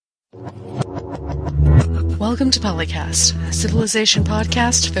Welcome to PolyCast, a civilization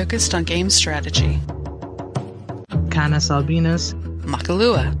podcast focused on game strategy. Canis Albinus.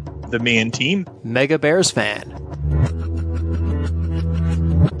 Makalua. The Me and Team. Mega Bears fan.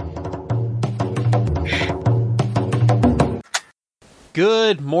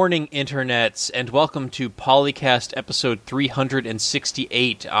 Good morning, internets, and welcome to PolyCast episode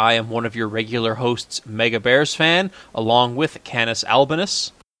 368. I am one of your regular hosts, Mega Bears fan, along with Canis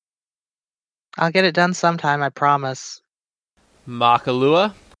Albinus. I'll get it done sometime, I promise.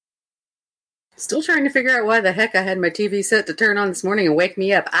 Makalua. Still trying to figure out why the heck I had my TV set to turn on this morning and wake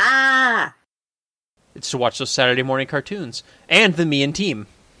me up. It's to watch those Saturday morning cartoons. And the Me and Team.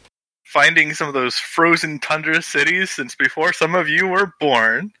 Finding some of those frozen tundra cities since before some of you were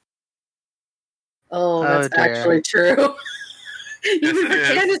born. Oh, that's actually true. Even for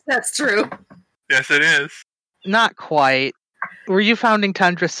Candace, that's true. Yes, it is. Not quite. Were you founding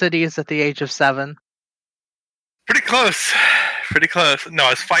tundra cities at the age of 7? Pretty close. Pretty close. No, I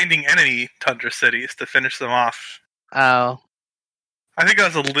was finding enemy tundra cities to finish them off. Oh. I think I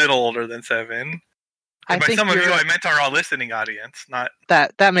was a little older than 7. I by think some of you, I meant our listening audience, not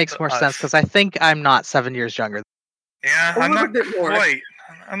that makes more us. sense because I think I'm not 7 years younger. Yeah, I'm not quite.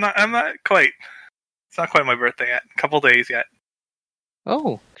 I'm not quite. It's not quite my birthday yet. A couple days yet.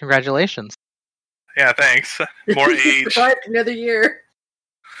 Oh, congratulations! Yeah, thanks. More age. Survived another year.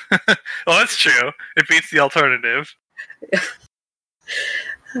 Well, that's true. It beats the alternative.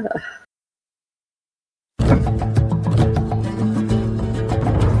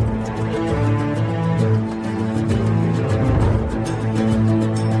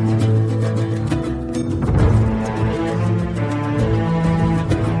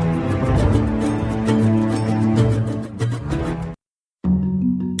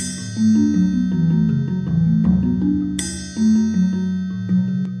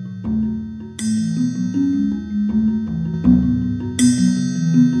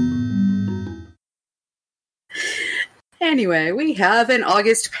 Anyway, we have an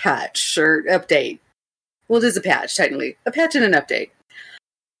August patch, or update. Well, it is a patch, technically. A patch and an update.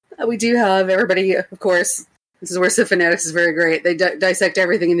 We do have everybody, of course, this is where Civic is very great. They dissect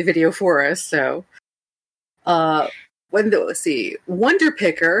everything in the video for us, so... let's see. Wonder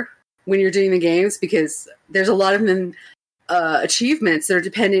Picker, when you're doing the games, because there's a lot of them, achievements that are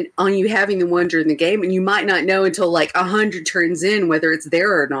dependent on you having the wonder in the game, and you might not know until, 100 turns in whether it's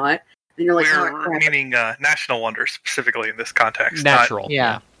there or not. And you're like, we're meaning national wonder specifically in this context. Natural.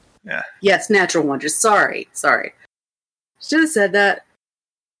 Yeah. Yes, natural wonders. Sorry. Should have said that.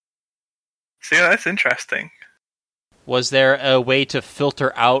 See, that's interesting. Was there a way to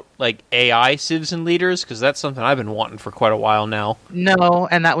filter out, AI citizen leaders? Because that's something I've been wanting for quite a while now. No,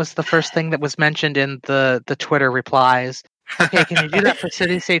 and that was the first thing that was mentioned in the Twitter replies. Okay, can you do that for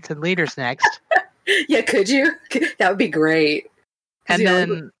city states and leaders next? Yeah, could you? That would be great. And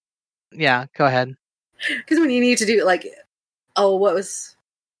then... Yeah, go ahead. Because when you need to do, what was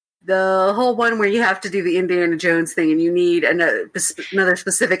the whole one where you have to do the Indiana Jones thing and you need another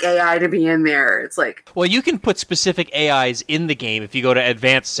specific AI to be in there? It's like... Well, you can put specific AIs in the game if you go to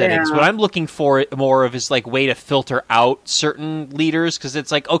advanced settings. Yeah. What I'm looking for more of is, way to filter out certain leaders, because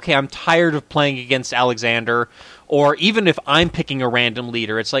it's okay, I'm tired of playing against Alexander, or even if I'm picking a random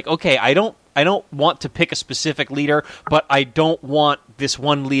leader, it's okay, I don't want to pick a specific leader, but I don't want this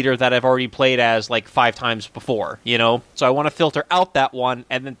one leader that I've already played as 5 times before, So I want to filter out that one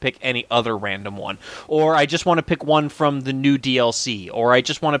and then pick any other random one. Or I just want to pick one from the new DLC, or I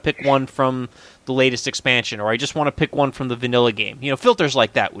just want to pick one from the latest expansion, or I just want to pick one from the vanilla game. Filters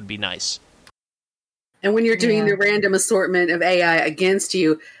like that would be nice. And when you're doing the random assortment of AI against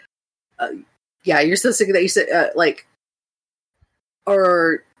you, you're so sick of that. You said,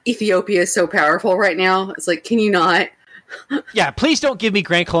 or Ethiopia is so powerful right now. It's can you not? Yeah, please don't give me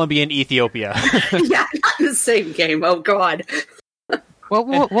Grand Colombia and Ethiopia. Yeah, not the same game. Oh, God.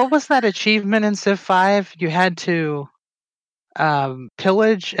 What was that achievement in Civ 5? You had to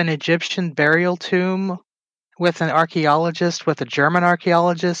pillage an Egyptian burial tomb with an archaeologist, with a German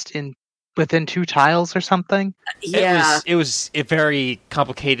archaeologist within 2 tiles or something? Yeah. It was very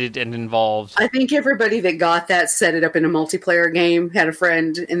complicated and involved. I think everybody that got that set it up in a multiplayer game, had a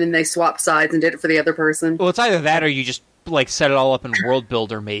friend, and then they swapped sides and did it for the other person. Well, it's either that or you just, set it all up in World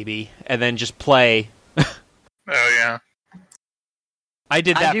Builder, maybe, and then just play. Oh, yeah. I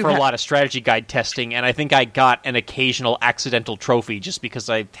did that for a lot of strategy guide testing, and I think I got an occasional accidental trophy just because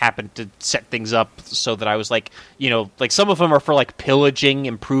I happened to set things up so that I was like, like some of them are for like pillaging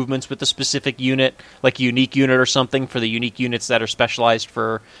improvements with the specific unit, like a unique unit or something for the unique units that are specialized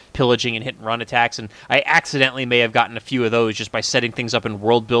for pillaging and hit and run attacks, and I accidentally may have gotten a few of those just by setting things up in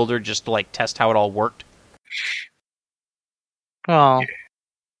World Builder just to like test how it all worked. Oh.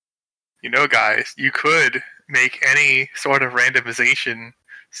 Guys, you could make any sort of randomization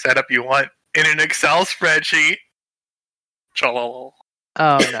setup you want in an Excel spreadsheet. Oh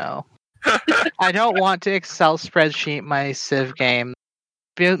no. I don't want to Excel spreadsheet my Civ game.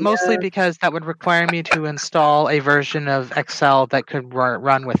 Mostly because that would require me to install a version of Excel that could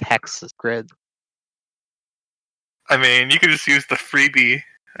run with hex grid. I mean, you could just use the freebie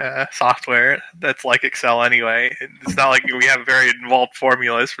software that's like Excel anyway. It's not like we have very involved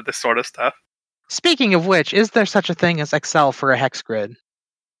formulas for this sort of stuff. Speaking of which, is there such a thing as Excel for a hex grid?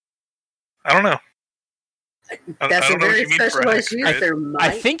 I don't know. That's a very specialized use. I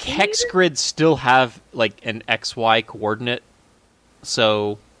think hex grids still have like an XY coordinate,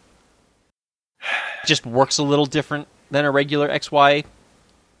 so it just works a little different than a regular XY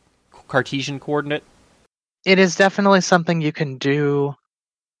Cartesian coordinate. It is definitely something you can do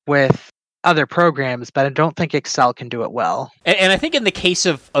with other programs, but I don't think Excel can do it well. And I think in the case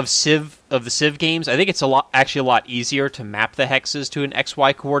of the Civ games, I think it's a lot easier to map the hexes to an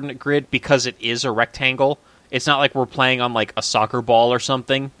XY coordinate grid because it is a rectangle. It's not like we're playing on like a soccer ball or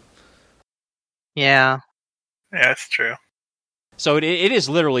something. Yeah. Yeah, that's true. So it is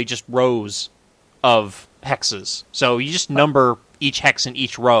literally just rows of hexes. So you just number each hex in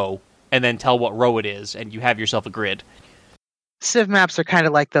each row and then tell what row it is, and you have yourself a grid. Civ maps are kind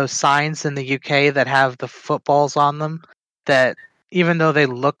of like those signs in the UK that have the footballs on them, that even though they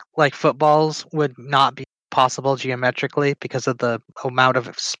look like footballs, would not be possible geometrically because of the amount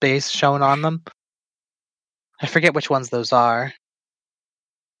of space shown on them. I forget which ones those are.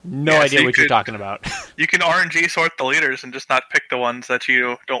 No idea what you're talking about. You can RNG sort the leaders and just not pick the ones that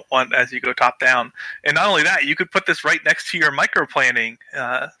you don't want as you go top down. And not only that, you could put this right next to your microplanning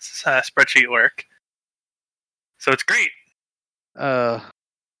spreadsheet work. So it's great.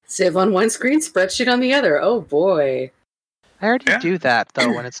 Civ on one screen, spreadsheet on the other. Oh boy. I already do that,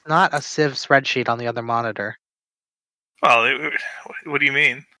 though, when it's not a Civ spreadsheet on the other monitor. Well, what do you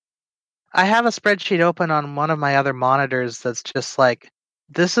mean? I have a spreadsheet open on one of my other monitors that's just like,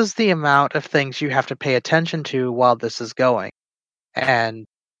 this is the amount of things you have to pay attention to while this is going. And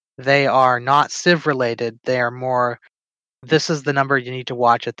they are not Civ related. They are more, this is the number you need to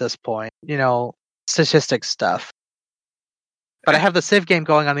watch at this point. Statistics stuff. But I have the Civ game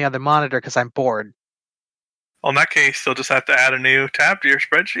going on the other monitor because I'm bored. Well, in that case, you'll just have to add a new tab to your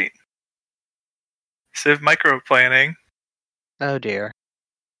spreadsheet. Civ microplanning. Oh dear.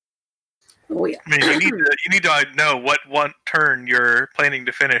 Oh yeah. I mean, you need to know what one turn you're planning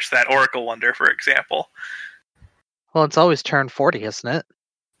to finish that Oracle Wonder, for example. Well, it's always turn 40, isn't it?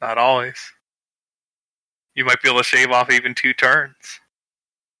 Not always. You might be able to shave off even 2 turns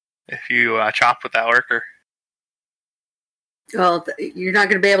if you chop with that worker. Well, you're not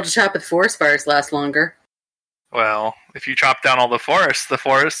going to be able to chop with forest fires last longer. Well, if you chop down all the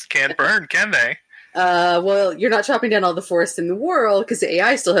forests can't burn, can they? Well, you're not chopping down all the forests in the world because the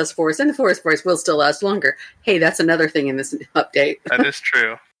AI still has forests, and the forest fires will still last longer. Hey, that's another thing in this update. That is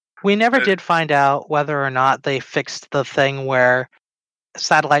true. We never did find out whether or not they fixed the thing where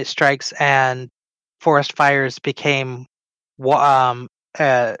satellite strikes and forest fires became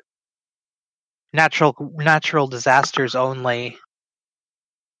natural disasters only,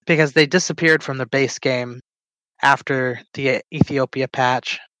 because they disappeared from the base game after the Ethiopia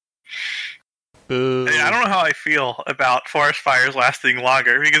patch. Boo. I don't know how I feel about forest fires lasting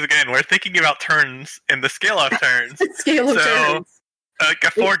longer, because again, we're thinking about turns and the scale of turns. Turns. Like a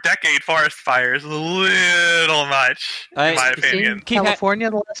 4-decade forest fire is a little much, in my opinion. California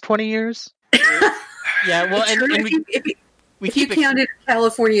the last 20 years? Yeah, well, and if you counted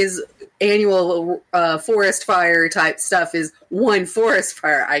California's annual forest fire type stuff is one forest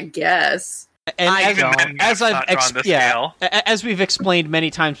fire, I guess. And as we've explained many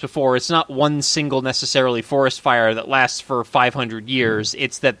times before, it's not one single necessarily forest fire that lasts for 500 years.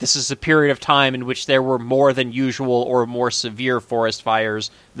 It's that this is a period of time in which there were more than usual or more severe forest fires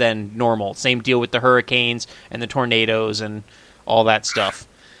than normal. Same deal with the hurricanes and the tornadoes and all that stuff.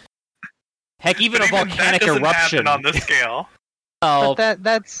 Heck, even a volcanic eruption on this scale. Oh, but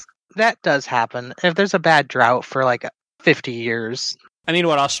that does happen. If there's a bad drought for like 50 years. I mean,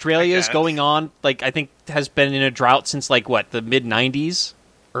 what, Australia's going on, like, I think has been in a drought since, like, what, the mid-90s?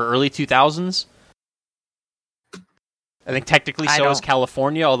 Or early 2000s? I think technically so is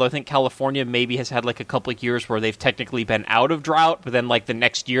California, although I think California maybe has had like a couple of years where they've technically been out of drought, but then like the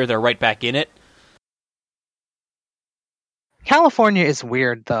next year they're right back in it. California is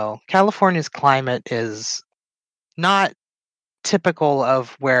weird, though. California's climate is not typical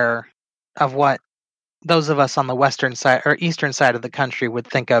of what those of us on the western side or eastern side of the country would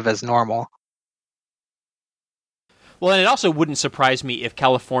think of as normal. Well, and it also wouldn't surprise me if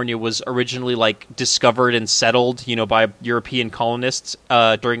California was originally like discovered and settled, by European colonists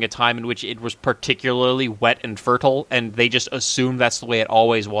during a time in which it was particularly wet and fertile, and they just assumed that's the way it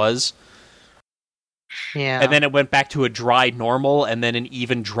always was. Yeah. And then it went back to a dry normal, and then an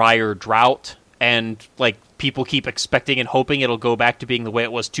even drier drought, and like people keep expecting and hoping it'll go back to being the way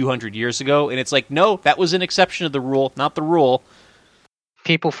it was 200 years ago, and it's like, no, that was an exception to the rule, not the rule.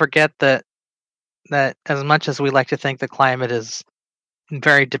 People forget that as much as we like to think the climate is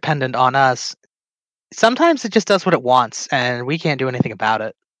very dependent on us, sometimes it just does what it wants, and we can't do anything about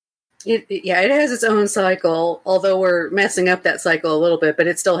it. It has its own cycle, although we're messing up that cycle a little bit, but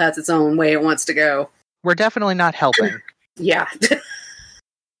it still has its own way it wants to go. We're definitely not helping. Yeah.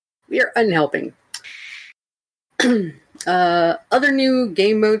 We are unhelping. Other new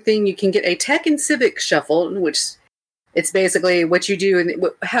game mode thing, you can get a tech and civic shuffle, which it's basically what you do and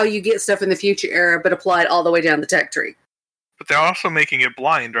how you get stuff in the future era, but applied all the way down the tech tree. But they're also making it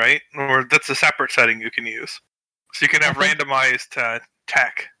blind, right? Or that's a separate setting you can use. So you can have randomized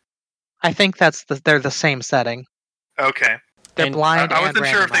tech. I think they're the same setting. Okay. They're blind. I wasn't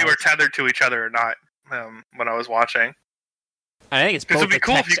sure if they were randomized. tethered to each other or not when I was watching. I think it's both. Because it would be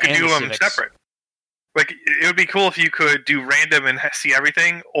cool if you could do them separate. Like, it would be cool if you could do random and see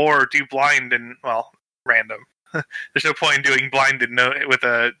everything, or do blind and, random. There's no point in doing blind and with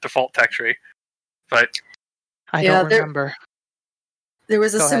a default tech tree. But I don't remember. There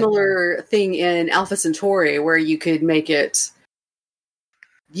was a similar thing in Alpha Centauri where you could make it.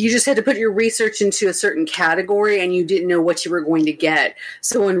 You just had to put your research into a certain category, and you didn't know what you were going to get.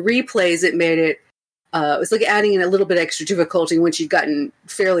 So in replays, it made it. It was like adding in a little bit extra difficulty. Once you'd gotten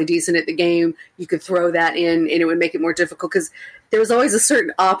fairly decent at the game, you could throw that in, and it would make it more difficult because there was always a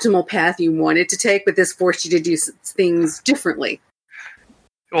certain optimal path you wanted to take, but this forced you to do things differently.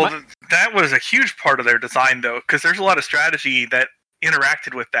 Well, that was a huge part of their design, though, because there's a lot of strategy that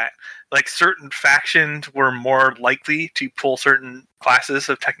interacted with that. Like, certain factions were more likely to pull certain classes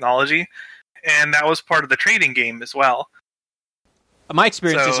of technology, and that was part of the trading game as well. My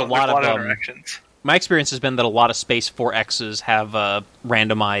experience is a lot of interactions. My experience has been that a lot of Space 4Xs have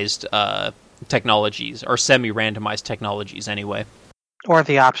randomized technologies, or semi-randomized technologies anyway. Or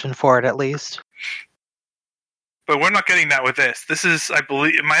the option for it, at least. But we're not getting that with this. This is, I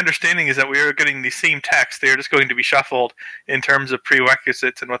believe, my understanding is that we are getting the same text. They're just going to be shuffled in terms of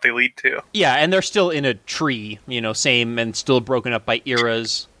prerequisites and what they lead to. Yeah, and they're still in a tree, same, and still broken up by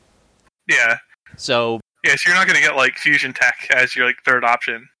eras. Yeah. So you're not going to get, like, fusion tech as your, like, third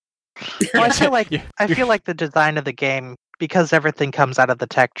option. Well, I feel like the design of the game, because everything comes out of the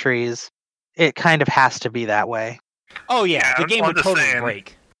tech trees, it kind of has to be that way. Oh yeah, the game would totally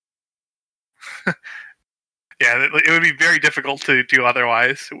break. Yeah, it would be very difficult to do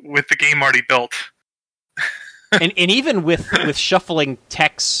otherwise with the game already built. and even with shuffling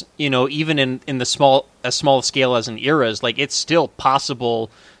techs, even in the small scale as in eras, like, it's still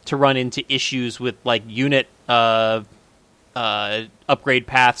possible to run into issues with like unit upgrade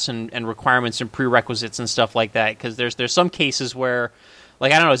paths and requirements and prerequisites and stuff like that, because there's some cases where,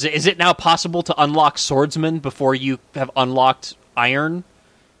 like, I don't know, is it now possible to unlock swordsman before you have unlocked iron?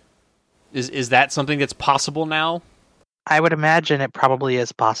 Is that something that's possible now? I would imagine it probably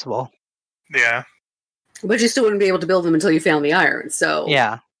is possible. Yeah. But you still wouldn't be able to build them until you found the iron, so...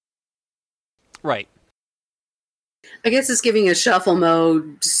 Yeah. Right. I guess it's giving a shuffle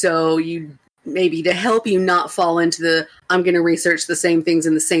mode, so you... maybe to help you not fall into the I'm going to research the same things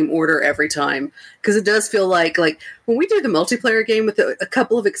in the same order every time. Because it does feel like when we do the multiplayer game, with a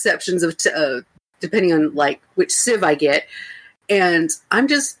couple of exceptions of depending on like which civ I get, and I'm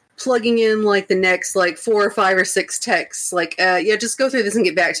just plugging in like the next like 4 or 5 or 6 texts, like just go through this and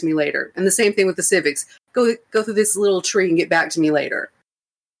get back to me later. And the same thing with the civics. Go through this little tree and get back to me later.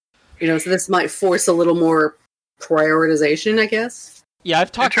 So this might force a little more prioritization, I guess. Yeah,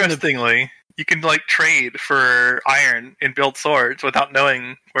 I've talked. Interestingly, you can like trade for iron and build swords without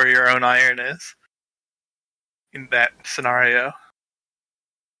knowing where your own iron is in that scenario.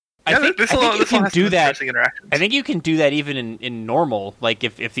 I think you can do that. I think you can do that even in normal. Like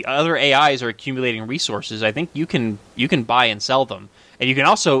if the other AIs are accumulating resources, I think you can buy and sell them. And you can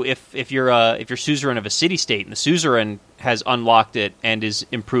also, if you're suzerain of a city state and the suzerain has unlocked it and is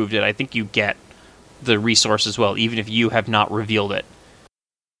improved it, I think you get the resource as well, even if you have not revealed it.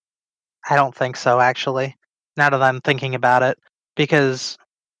 I don't think so, actually. Now that I'm thinking about it, because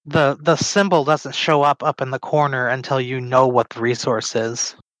the symbol doesn't show up in the corner until you know what the resource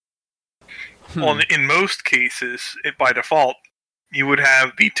is. Well, in most cases, by default, you would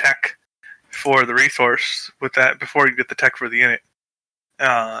have the tech for the resource with that before you get the tech for the unit.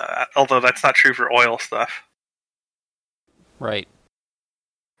 Although that's not true for oil stuff. Right.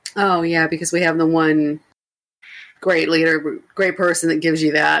 Oh, yeah, because we have the one great leader, great person that gives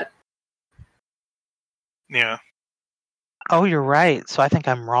you that. Yeah. Oh, you're right. So I think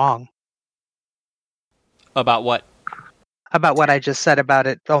I'm wrong About what? about what I just said about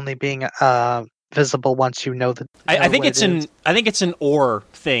it only being visible once you know the. I think it's an or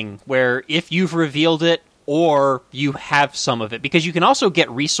thing where if you've revealed it or you have some of it, because you can also get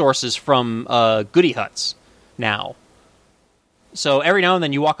resources from goodie huts now. So every now and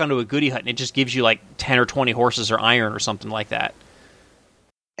then you walk onto a goodie hut and it just gives you like 10 or 20 horses or iron or something like that.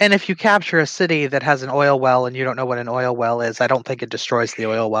 And if you capture a city that has an oil well and you don't know what an oil well is, I don't think it destroys the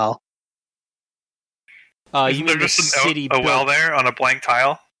oil well. You Isn't there mean the just city a well there on a blank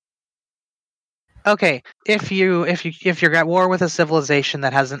tile? Okay, if you're at war with a civilization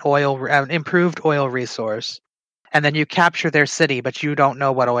that has an improved oil resource, and then you capture their city, but you don't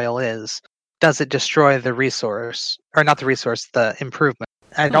know what oil is, does it destroy the resource, or not the resource, the improvement?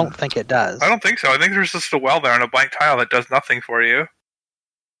 I don't think it does. I don't think so. I think there's just a well there on a blank tile that does nothing for you.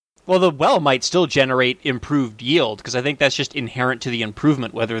 Well, the well might still generate improved yield, because I think that's just inherent to the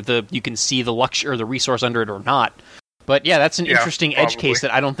improvement, whether you can see the luxury or the resource under it or not. But yeah, that's an interesting edge case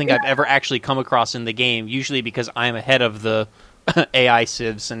that I don't think I've ever actually come across in the game, usually because I'm ahead of the AI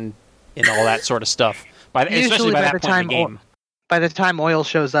civs and all that sort of stuff. Especially by that point in the game. By the time oil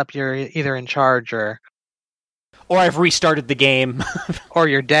shows up, you're either in charge or I've restarted the game. or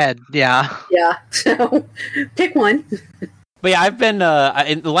you're dead, yeah. Yeah, so pick one. But yeah, I've been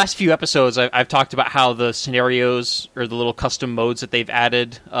in the last few episodes. I've talked about how the scenarios or the little custom modes that they've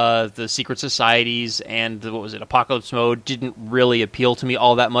added, the secret societies and apocalypse mode, didn't really appeal to me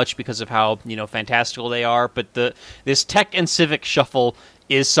all that much because of how fantastical they are. But this tech and civic shuffle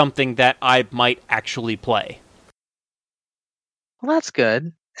is something that I might actually play. Well, that's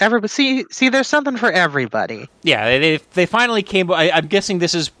good. Everybody, see, there's something for everybody. Yeah, they finally came. I'm guessing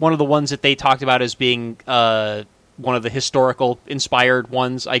this is one of the ones that they talked about as being one of the historical inspired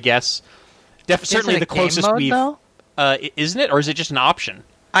ones, I guess. Certainly the closest we've. Isn't it, or is it just an option?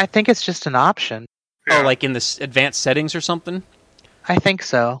 I think it's just an option. Yeah. Oh, like in the advanced settings or something? I think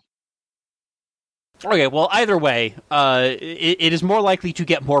so. Okay, well, either way, it is more likely to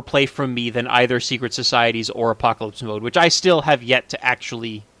get more play from me than either Secret Societies or Apocalypse Mode, which I still have yet to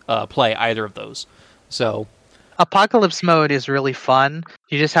actually play either of those. So, Apocalypse Mode is really fun.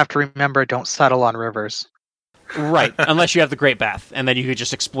 You just have to remember, don't settle on rivers. Right, unless you have the Great Bath, and then you could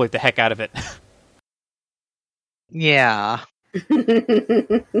just exploit the heck out of it. Yeah.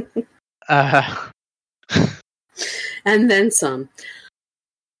 And then some.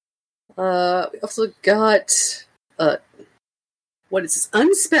 We also got what is this?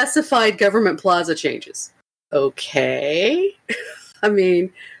 Unspecified government plaza changes. Okay. I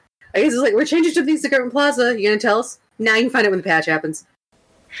mean, I guess it's like, we're changing some things to government plaza. You gonna tell us? Now you can find out when the patch happens.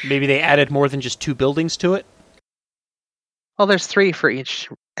 Maybe they added more than just 2 buildings to it? Well, there's 3 for each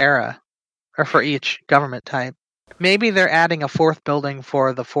era, or for each government type. Maybe they're adding a 4th building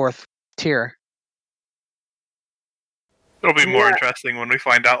for the 4th tier. It'll be more interesting when we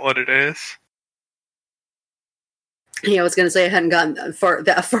find out what it is. Yeah, I was going to say I hadn't gotten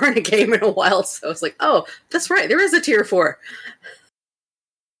that far in a game in a while, so I was like, oh, that's right, there is a tier 4.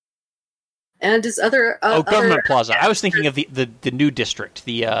 And just other... Government Plaza. I was thinking of the new district,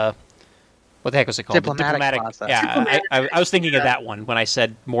 the... what the heck was it called? Diplomatic Plaza. Yeah, I was thinking of that one when I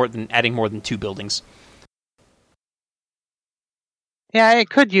said adding more than 2 buildings. Yeah, it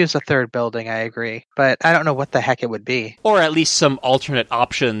could use a 3rd building, I agree. But I don't know what the heck it would be. Or at least some alternate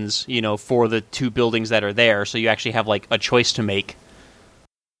options, for the 2 buildings that are there, so you actually have, like, a choice to make.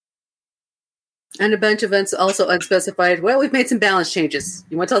 And a bunch of also unspecified. Well, we've made some balance changes.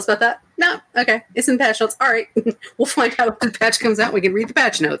 You want to tell us about that? No? Okay. It's in patch notes. All right. We'll find out when the patch comes out. We can read the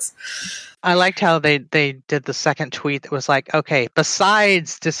patch notes. I liked how they did the second tweet that was like, okay,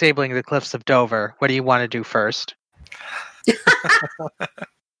 besides disabling the Cliffs of Dover, what do you want to do first?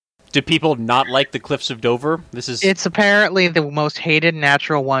 Do people not like the Cliffs of Dover? It's apparently the most hated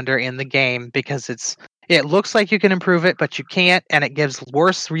natural wonder in the game because it looks like you can improve it, but you can't, and it gives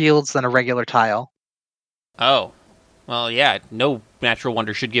worse yields than a regular tile. Oh. Well, yeah, no natural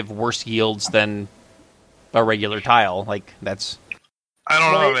wonder should give worse yields than a regular tile. Like, that's... I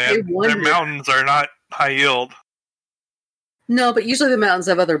don't know, man. Their mountains are not high yield. No, but usually the mountains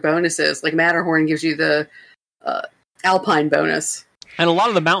have other bonuses. Like Matterhorn gives you the Alpine bonus. And a lot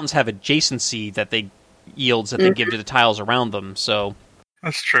of the mountains have adjacency that they yields that they give to the tiles around them. So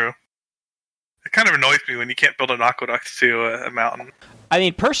that's true. It kind of annoys me when you can't build an aqueduct to a mountain. I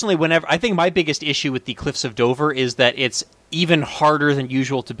mean, personally, I think my biggest issue with the Cliffs of Dover is that it's even harder than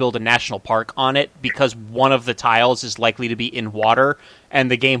usual to build a national park on it because one of the tiles is likely to be in water,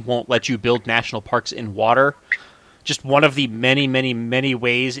 and the game won't let you build national parks in water. Just one of the many, many, many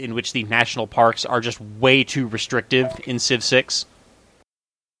ways in which the national parks are just way too restrictive in Civ 6.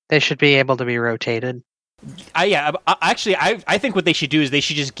 They should be able to be rotated. I think what they should do is they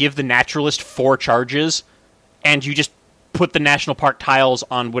should just give the naturalist 4 charges, and you just put the national park tiles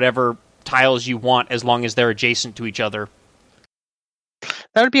on whatever tiles you want as long as they're adjacent to each other.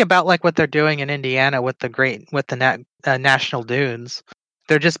 That would be about like what they're doing in Indiana with the national dunes.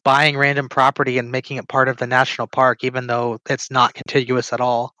 They're just buying random property and making it part of the national park, even though it's not contiguous at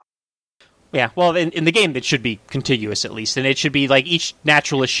all. Yeah, well, in the game, it should be contiguous at least, and it should be like each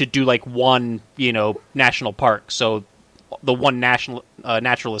naturalist should do like one, national park. So the one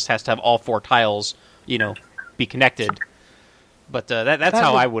naturalist has to have all 4 tiles, be connected. But that's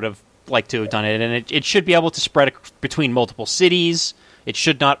how I would have liked to have done it, and it should be able to spread between multiple cities. It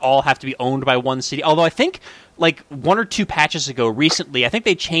should not all have to be owned by one city. Although I think, like 1 or 2 patches ago, recently, I think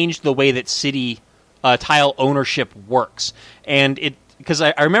they changed the way that city tile ownership works, and because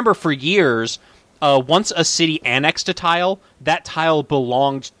I remember for years, once a city annexed a tile, that tile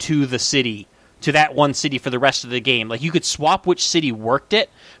belonged to the city, to that one city for the rest of the game. Like, you could swap which city worked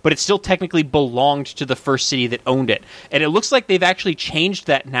it, but it still technically belonged to the first city that owned it. And it looks like they've actually changed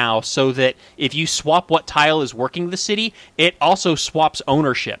that now so that if you swap what tile is working the city, it also swaps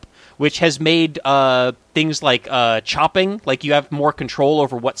ownership, which has made things like chopping, like you have more control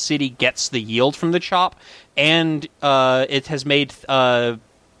over what city gets the yield from the chop, and it has made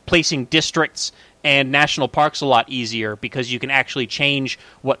placing districts and national parks a lot easier because you can actually change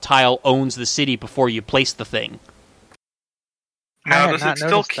what tile owns the city before you place the thing. Now, does it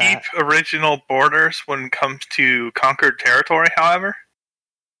still keep original borders when it comes to conquered territory, however?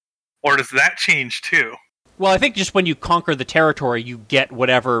 Or does that change too? Well, I think just when you conquer the territory, you get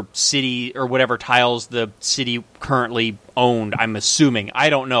whatever city or whatever tiles the city currently owned, I'm assuming. I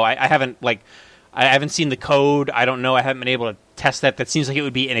don't know. I haven't seen the code. I don't know. I haven't been able to test that. That seems like it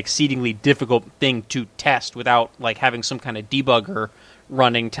would be an exceedingly difficult thing to test without like having some kind of debugger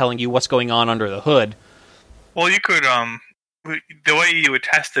running telling you what's going on under the hood. Well, you could the way you would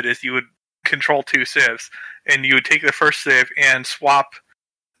test it is you would control 2 civs, and you would take the first civ and swap.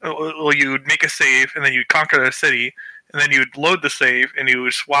 Well, you would make a save, and then you'd conquer the city, and then you would load the save, and you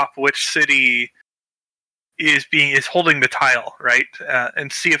would swap which city is holding the tile, right?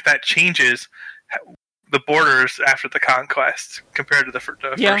 And see if that changes the borders after the conquest compared to the first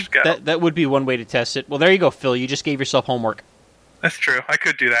go. Yeah, that would be one way to test it. Well, there you go, Phil. You just gave yourself homework. That's true. I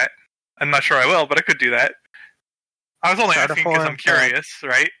could do that. I'm not sure I will, but I could do that. I was only asking because I'm curious,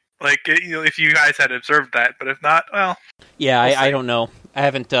 right? Like, if you guys had observed that, but if not, well... Yeah, I don't know. I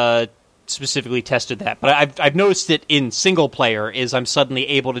haven't specifically tested that, but I've noticed it in single player is I'm suddenly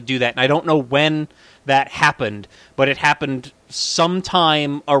able to do that, and I don't know when that happened, but it happened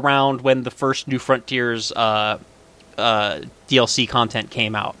sometime around when the first New Frontiers DLC content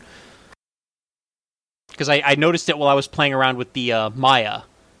came out. Because I noticed it while I was playing around with the Maya,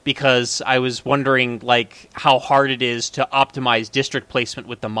 because I was wondering like how hard it is to optimize district placement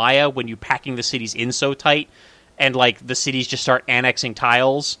with the Maya when you're packing the cities in so tight, and like the cities just start annexing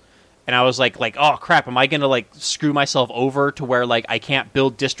tiles. And I was like, oh crap, am I gonna like screw myself over to where like I can't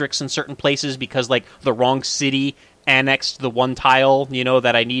build districts in certain places because like the wrong city annexed the one tile,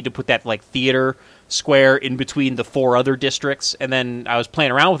 that I need to put that like theater square in between the 4 other districts. And then I was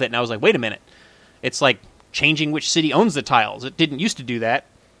playing around with it, and I was like, wait a minute, it's like changing which city owns the tiles. It didn't used to do that.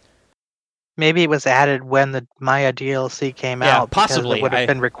 Maybe it was added when the Maya DLC came out. Possibly. It would have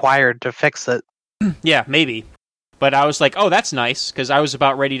been required to fix it. Yeah, maybe. But I was like, oh, that's nice, because I was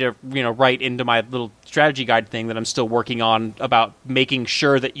about ready to, write into my little strategy guide thing that I'm still working on about making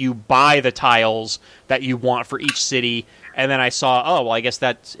sure that you buy the tiles that you want for each city. And then I saw, oh, well, I guess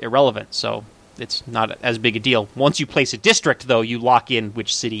that's irrelevant, so it's not as big a deal. Once you place a district, though, you lock in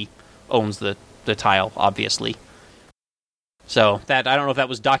which city owns the tile, obviously. So that I don't know if that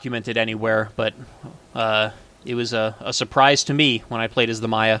was documented anywhere, but it was a surprise to me when I played as the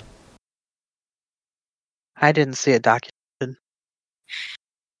Maya. I didn't see it documented.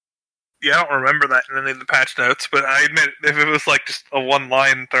 Yeah, I don't remember that in any of the patch notes, but I admit if it was like just a one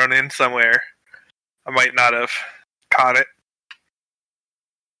line thrown in somewhere, I might not have caught it.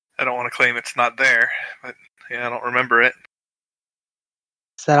 I don't want to claim it's not there, but yeah, I don't remember it.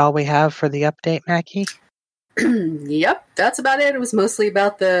 Is that all we have for the update, Mackie? Yep, that's about it. It was mostly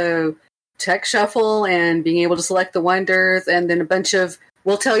about the tech shuffle and being able to select the wonders, and then a bunch of,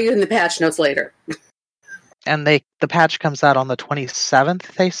 we'll tell you in the patch notes later. And the patch comes out on the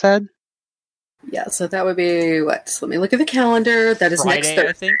 27th, they said? Yeah, so that would be what? Let me look at the calendar. That is Friday, next Thursday.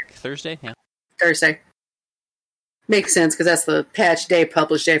 I think. Thursday, yeah. Thursday. Makes sense, because that's the patch day,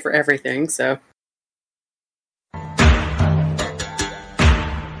 publish day for everything, so.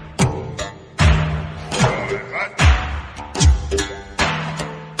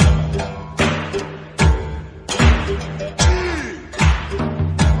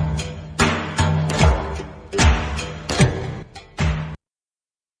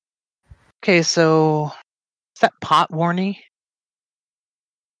 Okay, so is that Pot Warney?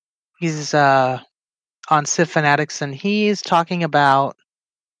 He's on Civ Fanatics, and he's talking about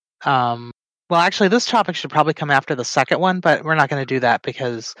well, actually, this topic should probably come after the second one, but we're not going to do that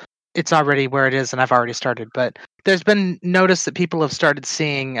because it's already where it is, and I've already started. But there's been notice that people have started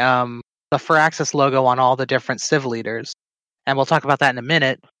seeing the Firaxis logo on all the different Civ leaders, and we'll talk about that in a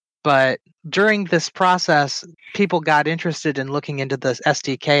minute. But during this process, people got interested in looking into the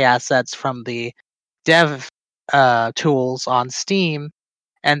SDK assets from the dev tools on Steam,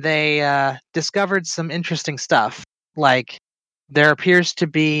 and they discovered some interesting stuff. Like, there appears to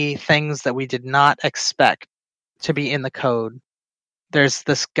be things that we did not expect to be in the code. There's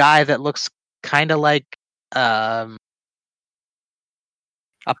this guy that looks kind of like a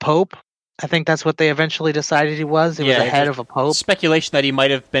pope. I think that's what they eventually decided he was. He was a head of a pope. Speculation that he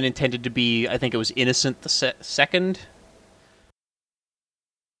might have been intended to be, I think it was Innocent the Second.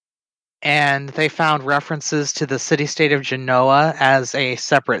 And they found references to the city-state of Genoa as a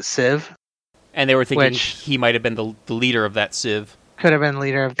separate civ. And they were thinking he might have been the leader of that civ. Could have been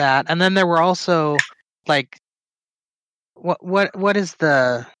leader of that. And then there were also, like, what is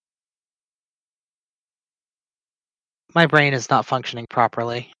the... My brain is not functioning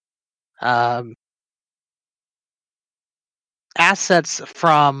properly. Assets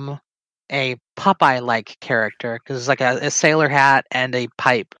from a Popeye-like character, because it's like a sailor hat and a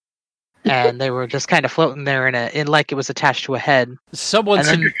pipe. And they were just kind of floating there in like it was attached to a head. Someone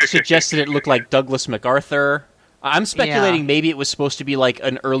suggested it looked like Douglas MacArthur. I'm speculating maybe it was supposed to be like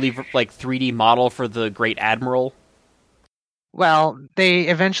an early 3D model for the Great Admiral. Well, they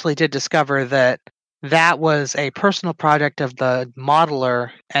eventually did discover that was a personal project of the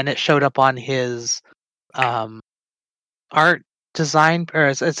modeler, and it showed up on his art design, or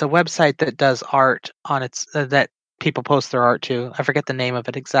it's a website that does art on its that people post their art to. I forget the name of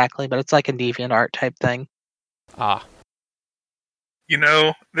it exactly, but it's like a DeviantArt type thing. Ah. You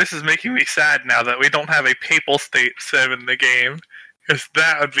know, this is making me sad now that we don't have a Papal State Civ in the game, because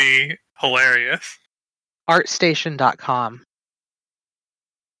that would be hilarious. Artstation.com.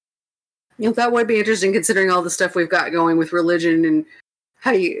 You know, that would be interesting considering all the stuff we've got going with religion and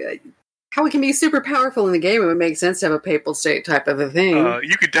how we can be super powerful in the game. It would make sense to have a Papal State type of a thing.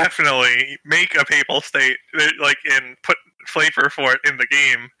 You could definitely make a Papal State, and put flavor for it in the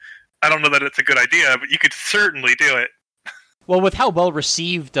game. I don't know that it's a good idea, but you could certainly do it. Well, with how well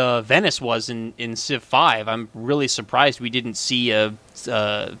received Venice was in Civ 5, I'm really surprised we didn't see a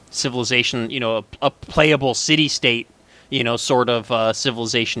civilization, a playable city-state, sort of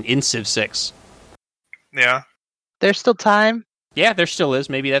civilization in Civ 6. Yeah. There's still time. Yeah, there still is.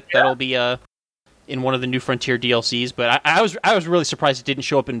 Maybe that'll be in one of the New Frontier DLCs. But I was really surprised it didn't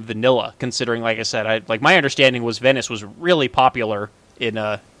show up in vanilla, considering, like I said, my understanding was Venice was really popular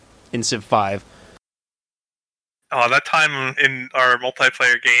in Civ 5. Oh, that time in our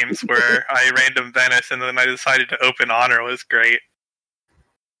multiplayer games where I random Venice and then I decided to open Honor was great.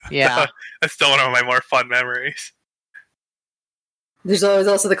 Yeah. That's still one of my more fun memories. There's always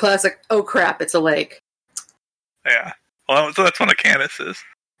also the classic, oh crap, it's a lake. Yeah. Well, so that's one of Canis's.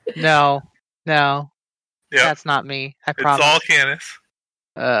 No. Yep. That's not me. I promise. It's all Canis.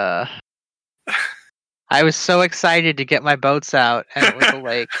 I was so excited to get my boats out, and it was a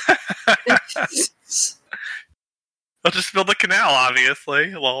lake. I'll just build a canal,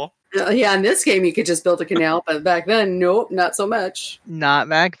 obviously. Lol. Yeah, in this game you could just build a canal, but back then, nope, not so much. Not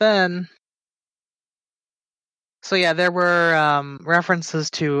back then. So yeah, there were references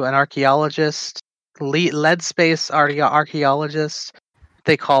to an archaeologist, lead space archaeologist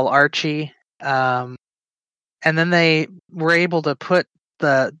they call Archie. And then they were able to put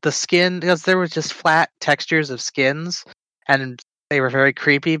the skin, because there was just flat textures of skins, and they were very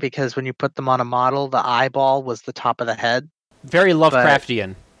creepy because when you put them on a model, the eyeball was the top of the head. Very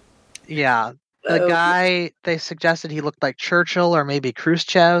Lovecraftian. Yeah. The guy, they suggested he looked like Churchill or maybe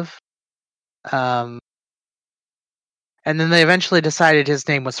Khrushchev. And then they eventually decided his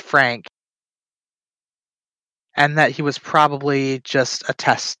name was Frank. And that he was probably just a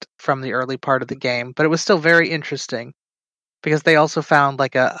test from the early part of the game. But it was still very interesting. Because they also found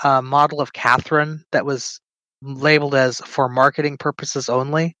like a model of Catherine that was labeled as for marketing purposes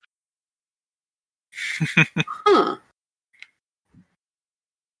only. Huh.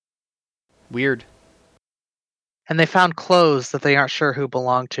 Weird. And they found clothes that they aren't sure who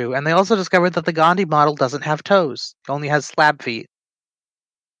belong to. And they also discovered that the Gandhi model doesn't have toes. It only has slab feet.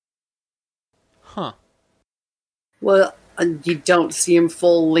 Huh. Well, you don't see him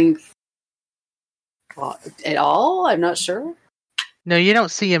full length at all? I'm not sure. No, you don't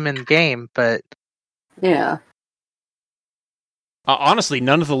see him in game, but... Yeah. Honestly,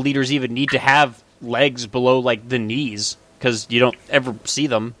 none of the leaders even need to have legs below, like, the knees, because you don't ever see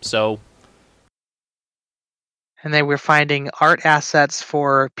them, so... And they were finding art assets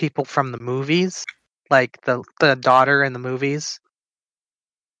for people from the movies, like the daughter in the movies.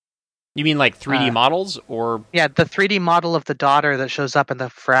 You mean, like, 3D models, or... Yeah, the 3D model of the daughter that shows up in the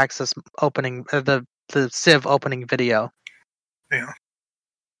Firaxis opening... the Civ opening video. Yeah.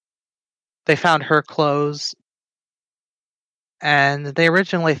 They found her clothes, and they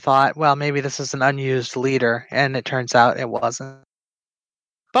originally thought, well, maybe this is an unused leader, and it turns out it wasn't.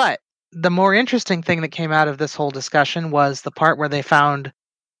 But the more interesting thing that came out of this whole discussion was the part where they found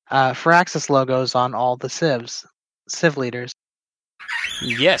Firaxis logos on all the Civ leaders.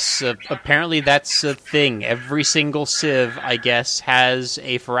 Yes, apparently that's a thing. Every single Civ, I guess, has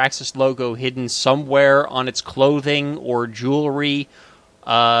a Firaxis logo hidden somewhere on its clothing or jewelry.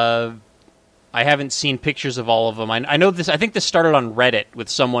 I haven't seen pictures of all of them. I know this. I think this started on Reddit with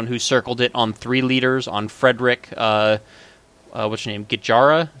someone who circled it on 3 leaders, on Frederick, what's your name?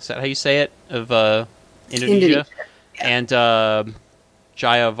 Gijara? Is that how you say it? Of Indonesia. Yeah. And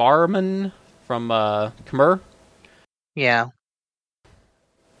Jayavarman from Khmer. Yeah.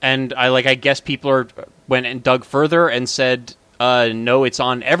 And I guess people went and dug further and said, no, it's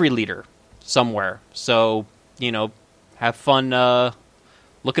on every leader somewhere. So, have fun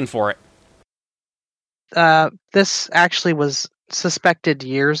looking for it. This actually was suspected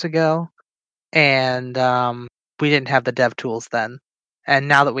years ago, and we didn't have the dev tools then. And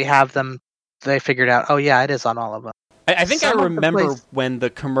now that we have them, they figured out, oh yeah, it is on all of them. I think I remember when the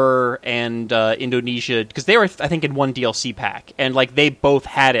Khmer and Indonesia, because they were, I think, in one DLC pack, and they both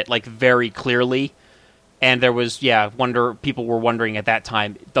had it very clearly. And there was, people were wondering at that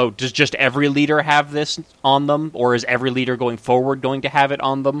time, though, does just every leader have this on them, or is every leader going forward going to have it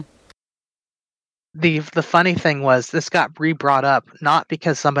on them? The funny thing was, this got re-brought up, not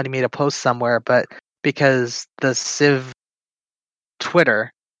because somebody made a post somewhere, but because the Civ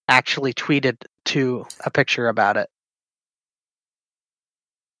Twitter actually tweeted to a picture about it.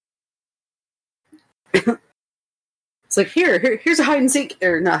 It's like, here's a hide and seek,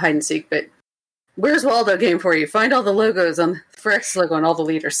 or not hide and seek, but Where's Waldo game for you? Find all the logos on the Firaxis logo on all the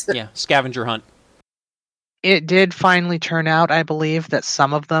leaders. Yeah, scavenger hunt. It did finally turn out, I believe, that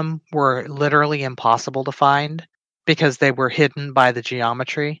some of them were literally impossible to find because they were hidden by the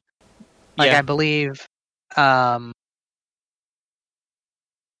geometry. Like, yeah. I believe,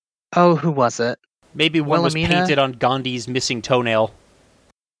 who was it? Maybe one was Wilhelmina? painted on Gandhi's missing toenail.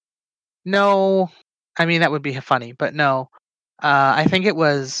 No, I mean, that would be funny, but no. I think it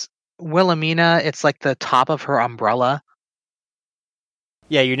was Wilhelmina. It's like the top of her umbrella.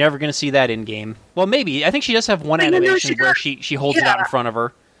 Yeah, you're never going to see that in-game. Well, maybe. I think she does have one animation where she holds it out in front of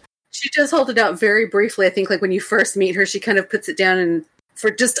her. She does hold it out very briefly. I think like when you first meet her, she kind of puts it down and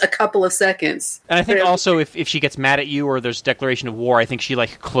for just a couple of seconds. And I think also if she gets mad at you or there's declaration of war, I think she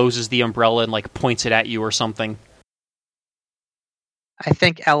like closes the umbrella and like points it at you or something. I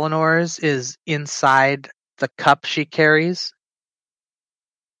think Eleanor's is inside the cup she carries.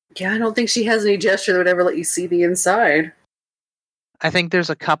 Yeah, I don't think she has any gesture that would ever let you see the inside. I think there's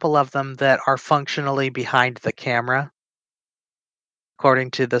a couple of them that are functionally behind the camera,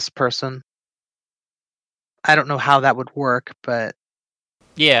 according to this person. I don't know how that would work, but...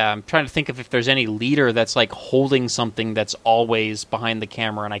 Yeah, I'm trying to think of if there's any leader that's like holding something that's always behind the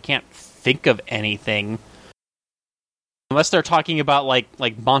camera, and I can't think of anything. Unless they're talking about like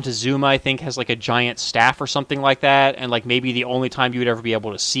Montezuma, I think, has like a giant staff or something like that, and like maybe the only time you would ever be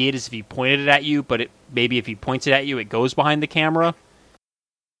able to see it is if he pointed it at you, but maybe if he points it at you, it goes behind the camera.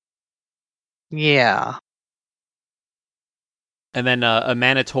 Yeah. And then a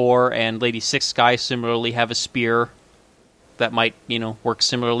Manitor and Lady Six Sky similarly have a spear that might, work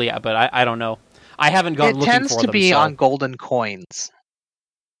similarly, but I don't know. I haven't gone looking for them. It tends to be on golden coins.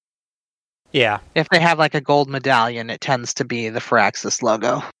 Yeah. If they have like a gold medallion, it tends to be the Firaxis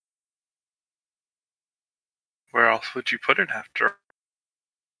logo. Where else would you put it after?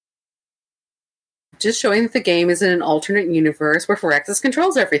 Just showing that the game is in an alternate universe where Firaxis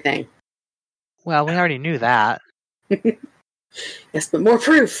controls everything. Well, we already knew that. Yes, but more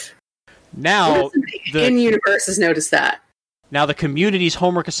proof. Now, in-universe has noticed that. Now, the community's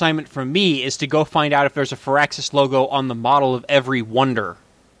homework assignment from me is to go find out if there's a Firaxis logo on the model of every wonder.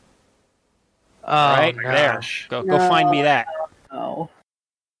 Oh, right? no. There. Go find me that. Oh.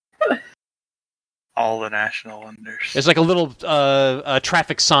 All the national wonders. There's like a little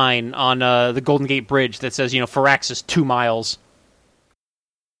traffic sign on the Golden Gate Bridge that says, Firaxis 2 miles.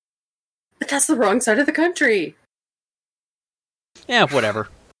 But that's the wrong side of the country. Yeah, whatever.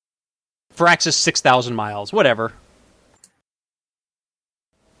 Firaxis 6,000 miles. Whatever.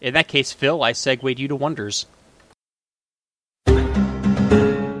 In that case, Phil, I segued you to wonders.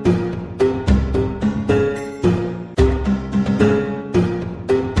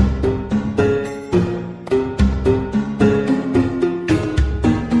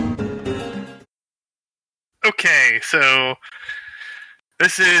 Okay, so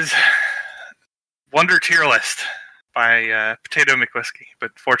this is Wonder Tier List by Potato McWhiskey,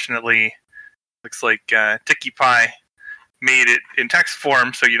 but fortunately, looks like Tiki Pie made it in text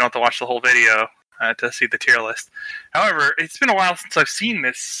form, so you don't have to watch the whole video to see the tier list. However, it's been a while since I've seen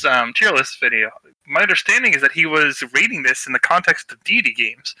this tier list video. My understanding is that he was rating this in the context of D&D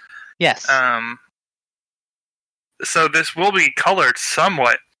games. Yes. So this will be colored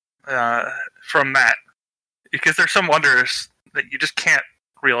somewhat from that, because there's some wonders that you just can't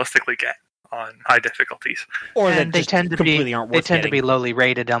realistically get on high difficulties. Or and that they just tend to completely be aren't they worth tend to getting. be lowly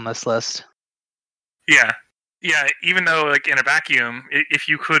rated on this list. Yeah. Yeah, even though, like, in a vacuum, if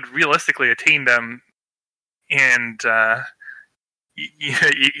you could realistically attain them and you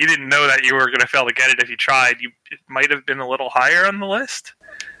didn't know that you were going to fail to get it if you tried, it might have been a little higher on the list.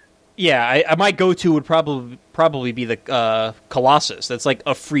 Yeah, my go-to would probably be the Colossus. That's like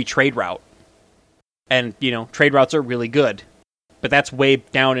a free trade route. And, trade routes are really good. But that's way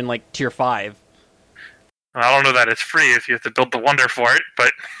down in, like, Tier 5. I don't know that it's free if you have to build the wonder for it,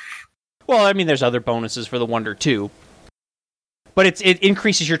 but... Well, I mean, there's other bonuses for the wonder, too. But it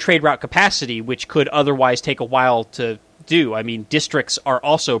increases your trade route capacity, which could otherwise take a while to do. I mean, districts are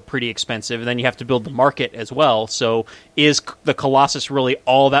also pretty expensive, and then you have to build the market as well. So is the Colossus really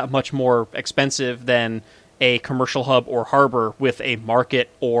all that much more expensive than a commercial hub or harbor with a market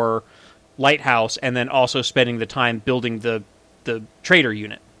or lighthouse, and then also spending the time building the trader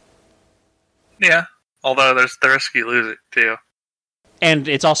unit? Yeah, although there's the risk you lose it, too. And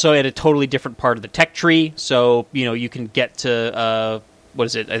it's also at a totally different part of the tech tree, so, you can get to, what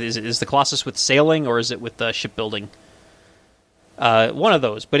is it? Is the Colossus with sailing, or is it with shipbuilding? One of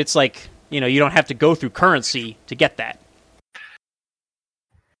those, but it's like, you don't have to go through currency to get that.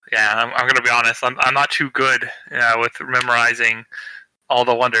 Yeah, I'm going to be honest, I'm not too good with memorizing all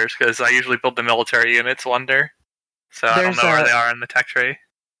the wonders, because I usually build the military units wonder, so I don't know where they are in the tech tree.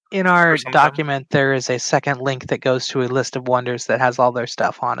 In our document, there is a second link that goes to a list of wonders that has all their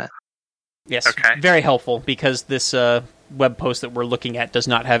stuff on it. Yes, okay. Very helpful, because this web post that we're looking at does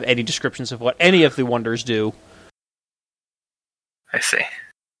not have any descriptions of what any of the wonders do. I see.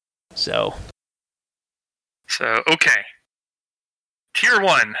 So, okay. Tier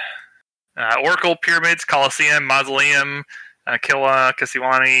 1. Oracle, Pyramids, Colosseum, Mausoleum, Killa,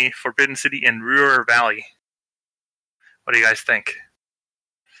 Kasiwani, Forbidden City, and Ruhr Valley. What do you guys think?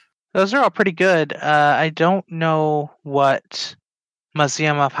 Those are all pretty good. I don't know what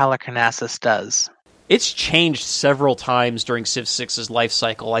Museum of Halicarnassus does. it's changed several times during Civ 6's life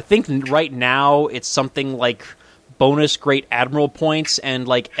cycle. I think right now it's something like bonus Great Admiral points, and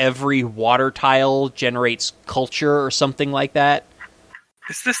like every water tile generates culture or something like that.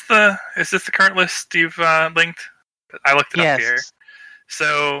 Is this the current list you've linked? I looked it up here.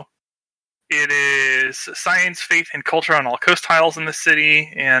 So it is science, faith, and culture on all coast tiles in the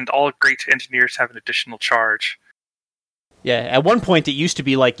city, and all great engineers have an additional charge. Yeah, at one point it used to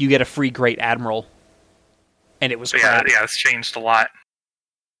be like you get a free Great Admiral, and it was crap. Yeah, it's changed a lot.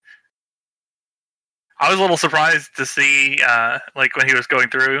 I was a little surprised to see, like, when he was going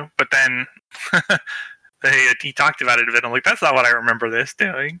through, but then he talked about it a bit. I'm like, that's not what I remember this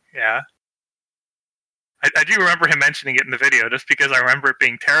doing. Yeah. I do remember him mentioning it in the video, just because I remember it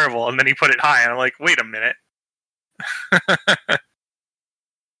being terrible, and then he put it high, and I'm like, wait a minute. But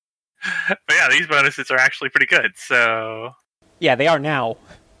yeah, these bonuses are actually pretty good, so... Yeah, they are now.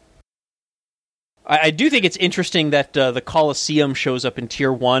 I do think it's interesting that the Colosseum shows up in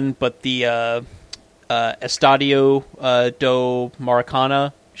Tier 1, but the Estadio do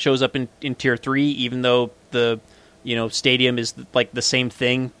Maracana shows up in Tier 3, even though the stadium is like the same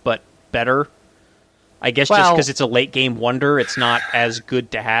thing but better. I guess just because it's a late game wonder, it's not as good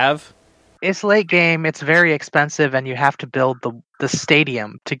to have. It's late game, it's very expensive, and you have to build the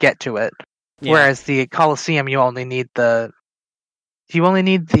stadium to get to it. Yeah. Whereas the Coliseum, you only need the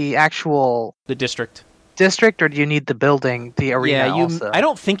actual... The district. District, or do you need the building, the arena also? I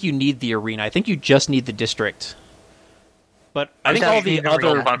don't think you need the arena. I think you just need the district. But I think all the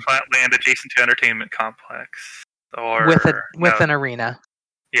other... On flat land adjacent to entertainment complex. Or with an arena.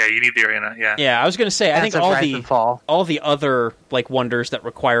 Yeah, you need the arena, yeah. Yeah, I was going to say, I think all the other like wonders that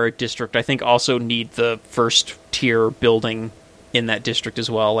require a district, I think also need the first tier building in that district as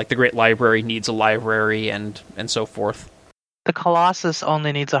well. Like the Great Library needs a library and so forth. The Colossus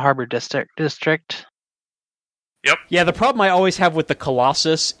only needs a harbor district. Yep. Yeah, the problem I always have with the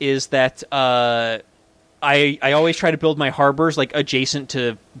Colossus is that I always try to build my harbors like adjacent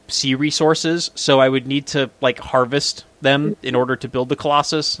to sea resources, so I would need to like harvest them in order to build the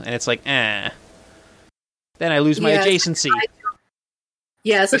Colossus, and it's like, Then I lose my adjacency.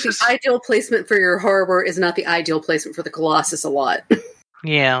 So the ideal placement for your harbor is not the ideal placement for the Colossus a lot.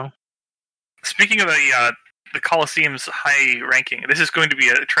 Yeah. Speaking of the Colosseum's high ranking, this is going to be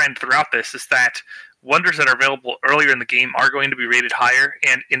a trend throughout this, is that wonders that are available earlier in the game are going to be rated higher,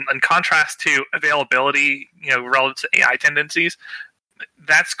 and in contrast to availability, relative to AI tendencies,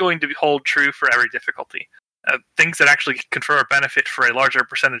 that's going to hold true for every difficulty. Things that actually confer a benefit for a larger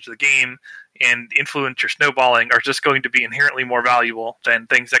percentage of the game and influence your snowballing are just going to be inherently more valuable than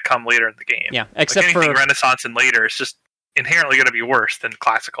things that come later in the game. Yeah, except like anything for Renaissance and later is just inherently going to be worse than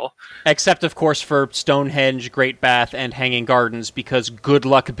classical. Except, of course, for Stonehenge, Great Bath, and Hanging Gardens, because good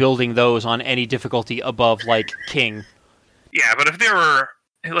luck building those on any difficulty above, like, King. Yeah, but if they were,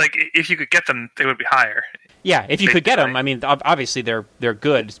 like, if you could get them, they would be higher. Yeah, if you could get them, I mean, obviously they're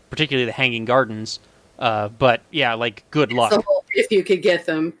good, particularly the Hanging Gardens. But, yeah, like, good luck. So, if you could get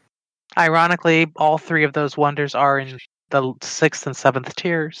them. Ironically, all three of those wonders are in the 6th and 7th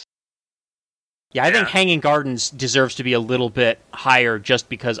tiers. Yeah, I think Hanging Gardens deserves to be a little bit higher just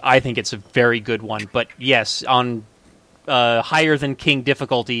because I think it's a very good one. But yes, on higher than King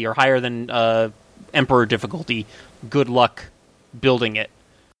difficulty or higher than Emperor difficulty, good luck building it.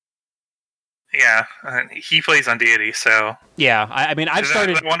 Yeah, he plays on deity, so... Yeah, I mean, I've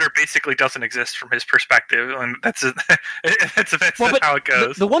started... That wonder basically doesn't exist from his perspective, and that's how it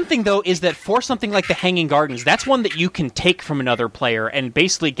goes. The one thing, though, is that for something like the Hanging Gardens, that's one that you can take from another player and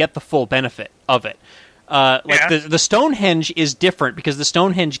basically get the full benefit of it. The Stonehenge is different, because the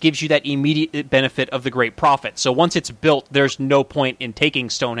Stonehenge gives you that immediate benefit of the Great Prophet. So once it's built, there's no point in taking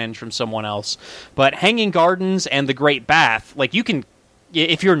Stonehenge from someone else. But Hanging Gardens and the Great Bath, like, you can...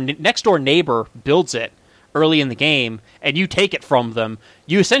 If your next-door neighbor builds it early in the game, and you take it from them,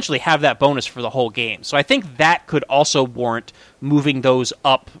 you essentially have that bonus for the whole game. So I think that could also warrant moving those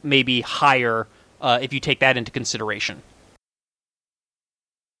up maybe higher if you take that into consideration.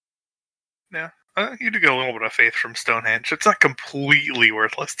 Yeah. You do get a little bit of faith from Stonehenge. It's not completely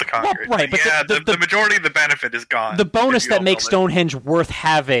worthless to conquer. Well, right, but the majority of the benefit is gone. The bonus that makes Stonehenge worth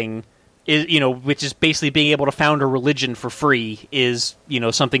having is, which is basically being able to found a religion for free, is,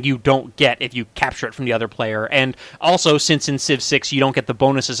 something you don't get if you capture it from the other player. And also, since in Civ 6 you don't get the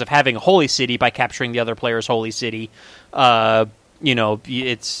bonuses of having a holy city by capturing the other player's holy city,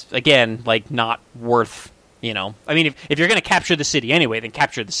 it's, again, like, not worth, I mean, if you're going to capture the city anyway, then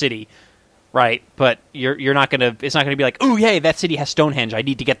capture the city, right? But you're not going to, it's not going to be like, oh, yay, that city has Stonehenge, I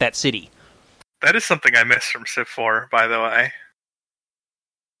need to get that city. That is something I missed from Civ 4, by the way.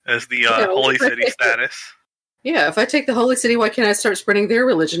 As the holy city status. Yeah, if I take the holy city, why can't I start spreading their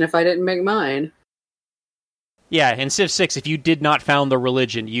religion if I didn't make mine? Yeah, in Civ 6, if you did not found the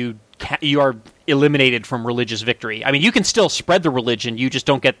religion, you are eliminated from religious victory. I mean, you can still spread the religion, you just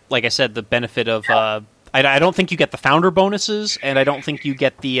don't get, like I said, the benefit of... I don't think you get the founder bonuses, and I don't think you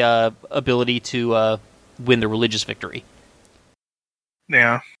get the ability to win the religious victory.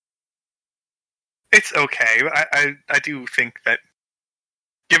 Yeah. It's okay. I do think that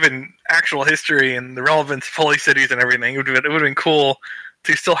given actual history and the relevance of holy cities and everything, it would have been cool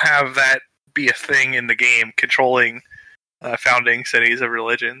to still have that be a thing in the game, controlling founding cities of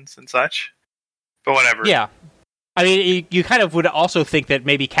religions and such. But whatever. Yeah. I mean, you kind of would also think that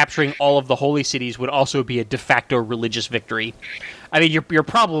maybe capturing all of the holy cities would also be a de facto religious victory. I mean, you're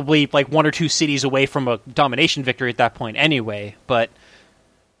probably like one or two cities away from a domination victory at that point anyway, but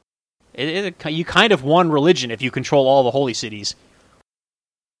you kind of won religion if you control all the holy cities.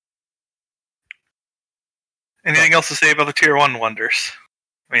 Anything else to say about the Tier 1 wonders?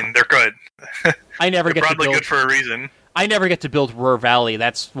 I mean, they're good. I never get to build... good for a reason. I never get to build Ruhr Valley.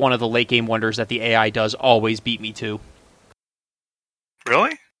 That's one of the late game wonders that the AI does always beat me to.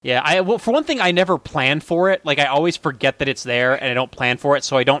 Really? Yeah, well, for one thing, I never plan for it. Like, I always forget that it's there, and I don't plan for it,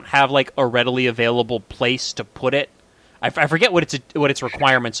 so I don't have, like, a readily available place to put it. I forget what its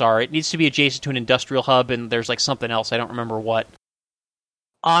requirements are. It needs to be adjacent to an industrial hub, and there's, like, something else. I don't remember what.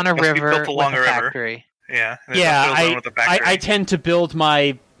 On a Must be river built along with a a river. factory. Yeah. I tend to build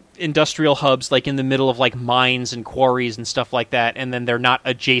my industrial hubs, like, in the middle of, like, mines and quarries and stuff like that, and then they're not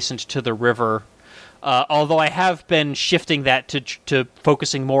adjacent to the river. Although I have been shifting that to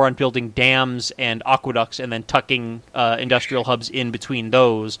focusing more on building dams and aqueducts and then tucking industrial hubs in between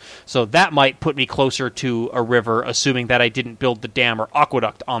those. So that might put me closer to a river, assuming that I didn't build the dam or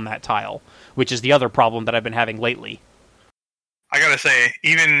aqueduct on that tile, which is the other problem that I've been having lately. I gotta say,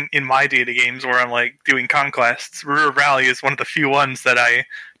 even in my data games where I'm like doing conquests, Ruhr Valley is one of the few ones that I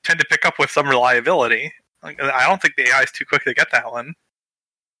tend to pick up with some reliability. Like, I don't think the AI is too quick to get that one.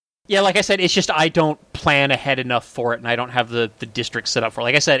 Yeah, like I said, it's just I don't plan ahead enough for it, and I don't have the district set up for it.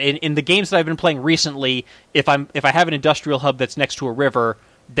 Like I said, in the games that I've been playing recently, if I have an industrial hub that's next to a river,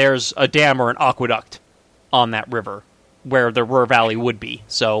 there's a dam or an aqueduct on that river, where the Ruhr Valley would be.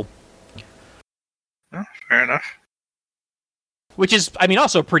 So, Oh, fair enough. which is, I mean,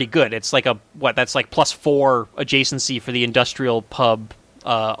 also pretty good. It's like that's like +4 adjacency for the industrial hub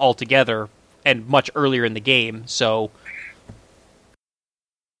altogether, and much earlier in the game. So,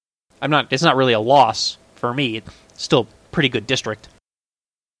 it's not really a loss for me. It's still pretty good district.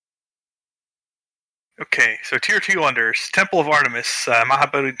 Okay, so Tier 2 wonders. Temple of Artemis,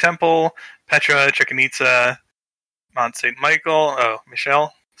 Mahabodhi Temple, Petra, Chichen Mount St. Michael,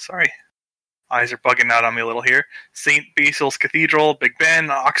 Michelle, sorry. Eyes are bugging out on me a little here. St. Basil's Cathedral, Big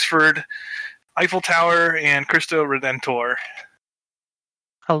Ben, Oxford, Eiffel Tower, and Cristo Redentor.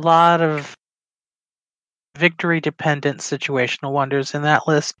 A lot of victory-dependent situational wonders in that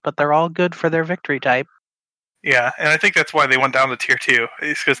list, but they're all good for their victory type. Yeah, and I think that's why they went down to Tier 2.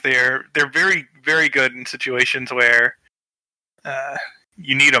 It's because they're very, very good in situations where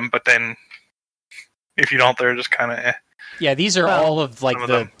you need them, but then if you don't, they're just kind of eh. Yeah, these are all of like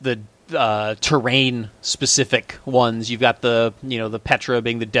the terrain-specific ones. You've got the Petra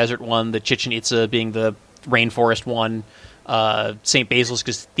being the desert one, the Chichen Itza being the rainforest one, St. Basil's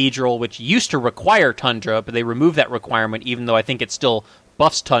Cathedral, which used to require tundra, but they removed that requirement, even though I think it still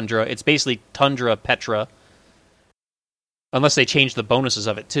buffs tundra. It's basically tundra Petra, unless they change the bonuses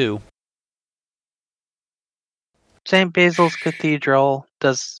of it too. St. Basil's Cathedral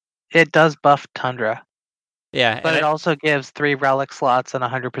does buff tundra. Yeah, but it also gives 3 relic slots and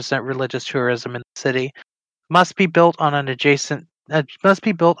 100% religious tourism in the city. Must be built on a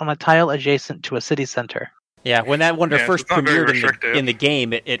tile adjacent to a city center. Yeah, when that wonder first premiered in the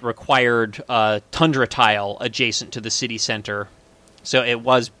game, it required tundra tile adjacent to the city center. So it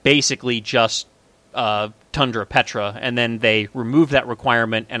was basically just tundra Petra, and then they removed that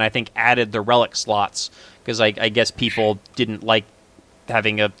requirement and I think added the relic slots, because I guess people didn't like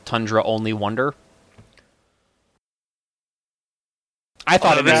having a tundra only wonder. I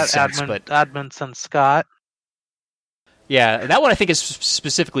thought it made sense, but Edmondson Scott. Yeah, that one I think is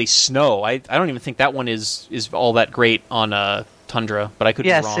specifically snow. I don't even think that one is all that great on tundra, but I could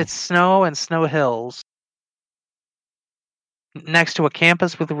be wrong. Yes, it's snow and snow hills next to a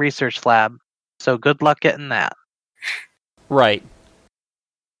campus with a research lab. So good luck getting that. Right.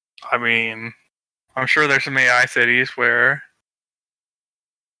 I mean, I'm sure there's some AI cities where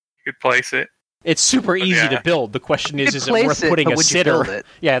you could place it. It's super easy to build. The question is it worth putting a sitter?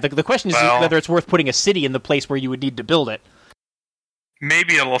 Yeah, the question is whether it's worth putting a city in the place where you would need to build it.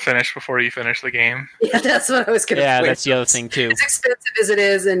 Maybe it'll finish before you finish the game. Yeah, that's what I was going to say. Yeah, that's the other thing, too. As expensive as it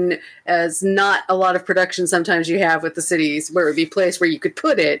is, and as not a lot of production sometimes you have with the cities, where it would be a place where you could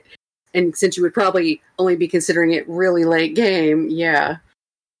put it, and since you would probably only be considering it really late game, yeah.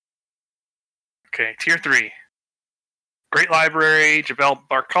 Okay, Tier 3. Great Library, Jebel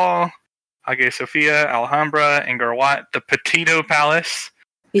Barkal, Hagia Sophia, Alhambra, Angkor Wat, the Petito Palace,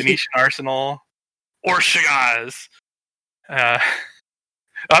 Venetian Arsenal, Orshagaz.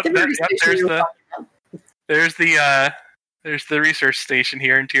 There's the research station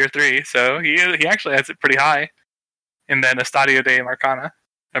here in Tier 3, so he actually has it pretty high. And then Estadio de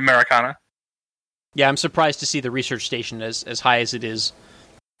Americana. Yeah, I'm surprised to see the research station as high as it is.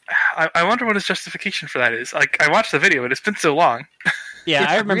 I wonder what his justification for that is. Like, I watched the video, but it's been so long. Yeah,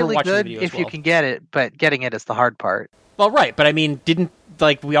 I remember really watching good the video if you can get it, but getting it is the hard part. Well, right, but I mean, didn't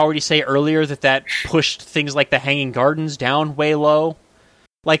we already say earlier that pushed things like the Hanging Gardens down way low?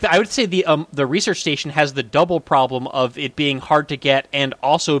 Like, I would say the research station has the double problem of it being hard to get and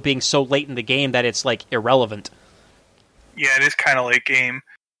also being so late in the game that it's, like, irrelevant. Yeah, it is kind of late game.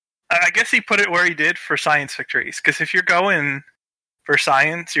 I guess he put it where he did for science victories, because if you're going for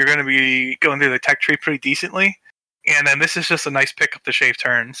science, you're going to be going through the tech tree pretty decently, and then this is just a nice pick up to shave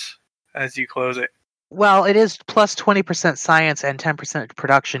turns as you close it. Well, it is plus 20% science and 10%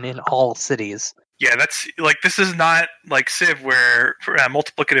 production in all cities. Yeah, that's like, this is not like Civ where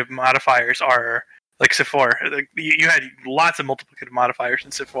multiplicative modifiers are like Civ 4. Like, you had lots of multiplicative modifiers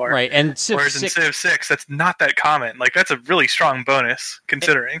in Civ 4. Right, and whereas in Civ 6, that's not that common. Like, that's a really strong bonus,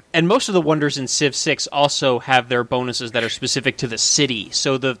 considering. And most of the wonders in Civ 6 also have their bonuses that are specific to the city.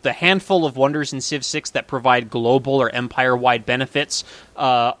 So the handful of wonders in Civ 6 that provide global or empire-wide benefits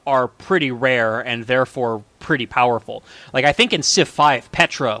are pretty rare and therefore pretty powerful. Like, I think in Civ 5,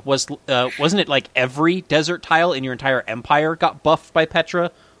 Petra wasn't it like every desert tile in your entire empire got buffed by Petra?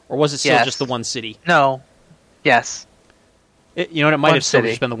 Or was it still just the one city? No. Yes. It might have still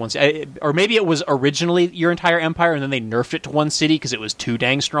just been the one city. Or maybe it was originally your entire empire, and then they nerfed it to one city because it was too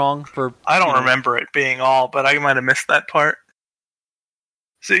dang strong for... I don't remember it being all, but I might have missed that part.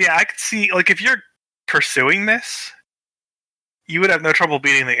 So yeah, I could see, like, if you're pursuing this, you would have no trouble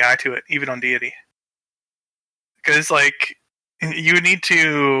beating the AI to it, even on deity. Because, like, you would need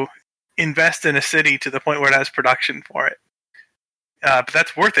to invest in a city to the point where it has production for it. But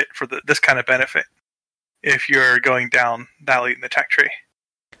that's worth it for this kind of benefit if you're going down that late in the tech tree.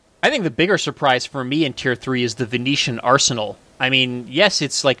 I think the bigger surprise for me in Tier 3 is the Venetian Arsenal. I mean, yes,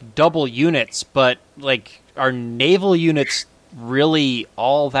 it's like double units, but like, are naval units really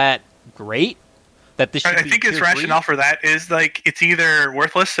all that great? That this should I think its rationale for that is like, it's either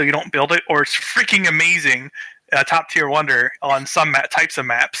worthless so you don't build it, or it's freaking amazing, top tier wonder on some types of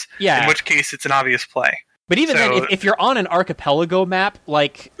maps, in which case it's an obvious play. But even then, if you're on an archipelago map,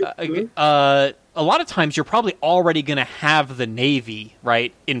 like, a lot of times you're probably already going to have the Navy,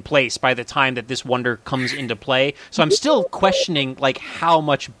 right, in place by the time that this wonder comes into play. So I'm still questioning, like, how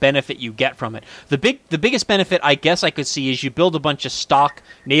much benefit you get from it. The biggest benefit, I guess I could see, is you build a bunch of stock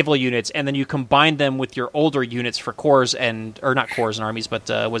naval units, and then you combine them with your older units for corps or not corps and armies, but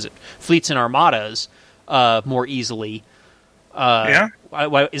was it fleets and armadas more easily.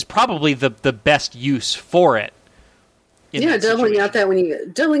 Is probably the best use for it. Doubling out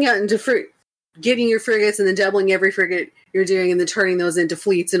into getting your frigates and then doubling every frigate you're doing and then turning those into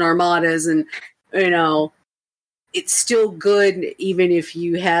fleets and armadas, and it's still good even if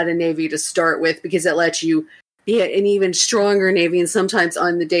you had a navy to start with, because it lets you be an even stronger navy. And sometimes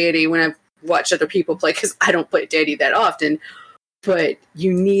on the deity, when I've watched other people play, because I don't play deity that often, but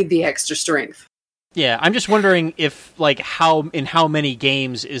you need the extra strength. Yeah, I'm just wondering if, like, how many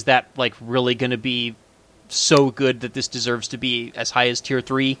games is that, like, really going to be so good that this deserves to be as high as Tier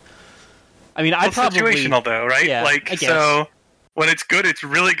 3? I mean, I'd probably... situational, though, right? Yeah, like, so, when it's good, it's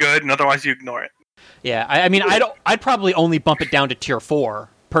really good, and otherwise you ignore it. Yeah, I mean, I'd probably only bump it down to Tier 4,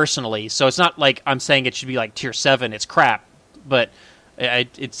 personally, so it's not like I'm saying it should be, like, Tier 7, it's crap, but I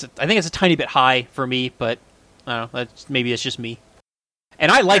think it's a tiny bit high for me, but, I don't know, maybe it's just me.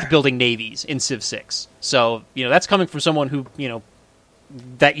 And I like building navies in Civ 6. So, that's coming from someone who,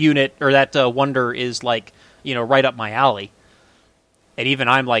 that unit or that wonder is like, right up my alley. And even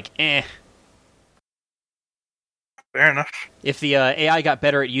I'm like, eh. Fair enough. If the AI got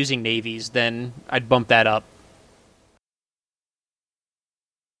better at using navies, then I'd bump that up.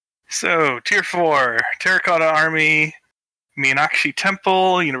 So, Tier 4, Terracotta Army, Meenakshi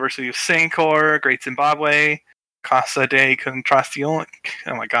Temple, University of Sancor, Great Zimbabwe, Casa de Contrastación.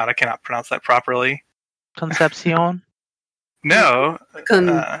 Oh my god, I cannot pronounce that properly. Concepcion? No.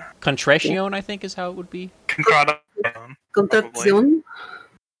 Contrastación, I think, is how it would be. Concepcion?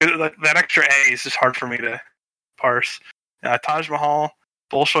 That extra A is just hard for me to parse. Taj Mahal,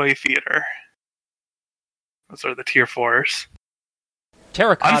 Bolshoi Theater. Those are the Tier 4s.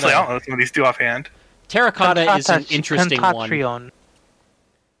 Terracotta. Honestly, I don't know what some of these do offhand. Terracotta is an interesting one.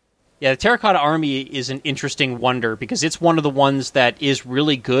 Yeah, the Terracotta Army is an interesting wonder because it's one of the ones that is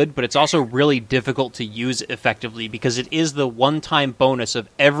really good, but it's also really difficult to use effectively because it is the one-time bonus of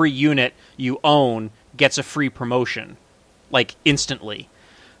every unit you own gets a free promotion, like instantly.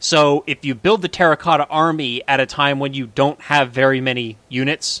 So if you build the Terracotta Army at a time when you don't have very many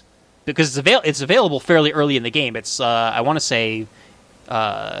units, because it's available fairly early in the game. It's I want to say,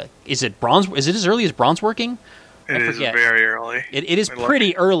 is it bronze? Is it as early as bronze working? It is very early. It is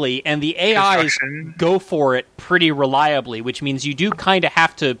pretty early, and the AIs go for it pretty reliably, which means you do kind of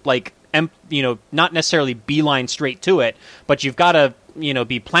have to, like, not necessarily beeline straight to it, but you've got to,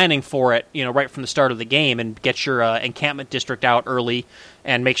 be planning for it, right from the start of the game and get your encampment district out early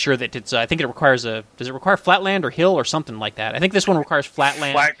and make sure that it's, I think it requires does it require flatland or hill or something like that? I think this one requires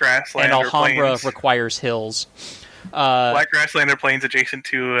flatland. Flat grassland. And Alhambra requires hills. Black grassland or plains adjacent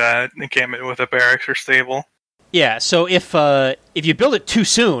to encampment with a barracks or stable. Yeah, so if you build it too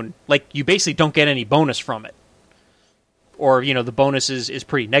soon, like, you basically don't get any bonus from it. Or, the bonus is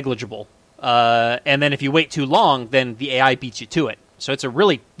pretty negligible. And then if you wait too long, then the AI beats you to it. So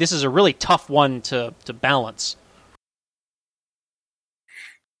this is a really tough one to balance.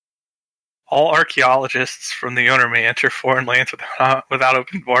 All archaeologists from the owner may enter foreign lands without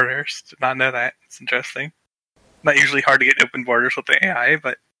open borders. Did not know that. It's interesting. Not usually hard to get open borders with the AI,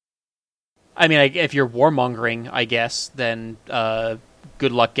 but... I mean, if you're warmongering, I guess, then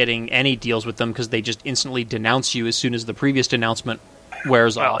good luck getting any deals with them, because they just instantly denounce you as soon as the previous denouncement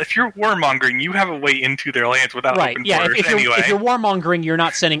wears off. If you're warmongering, you have a way into their lands without open borders anyway. If you're warmongering, you're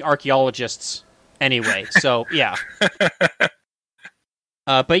not sending archaeologists anyway, so, yeah.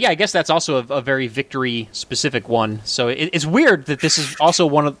 But yeah, I guess that's also a very victory-specific one. So it's weird that this is also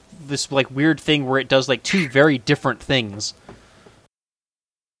one of this like weird thing where it does like two very different things.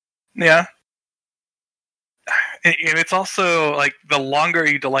 Yeah. And it's also, like, the longer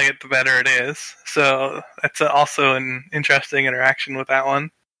you delay it, the better it is. So that's also an interesting interaction with that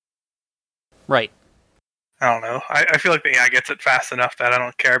one. Right. I don't know. I feel like the AI gets it fast enough that I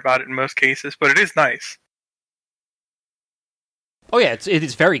don't care about it in most cases, but it is nice. Oh yeah, it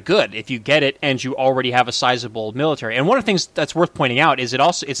is very good if you get it and you already have a sizable military. And one of the things that's worth pointing out is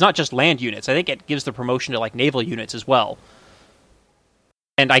it's not just land units. I think it gives the promotion to like naval units as well.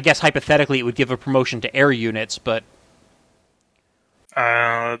 And I guess hypothetically it would give a promotion to air units, but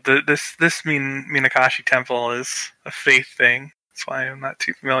this Minakashi Temple is a faith thing. That's why I'm not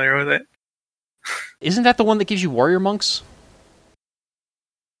too familiar with it. Isn't that the one that gives you warrior monks?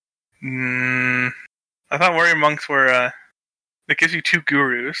 I thought warrior monks were it gives you 2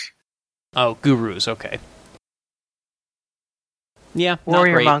 gurus. Oh, gurus, okay. Yeah,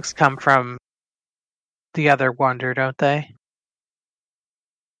 warrior monks come from the other wonder, don't they?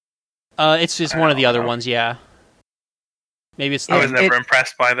 It's one of the other ones, yeah. Maybe it's. I was never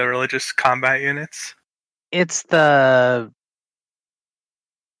impressed by the religious combat units. It's the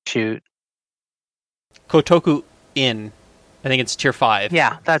shoot Kotoku Inn. I think it's tier 5.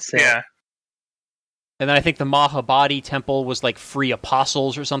 Yeah, that's it. Yeah. And then I think the Mahabodhi Temple was like free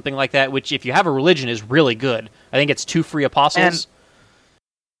apostles or something like that, which if you have a religion is really good. I think it's 2 free apostles.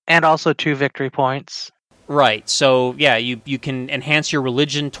 And also 2 victory points. Right, so yeah, you can enhance your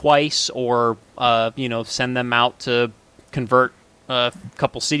religion twice, or send them out to convert a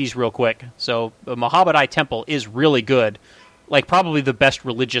couple cities real quick. So the Mahabodhi Temple is really good, like probably the best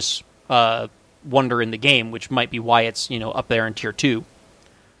religious wonder in the game, which might be why it's up there in tier 2.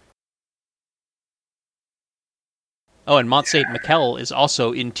 Oh, and Mont Saint Michel is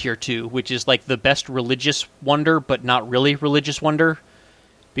also in tier 2, which is like the best religious wonder, but not really religious wonder.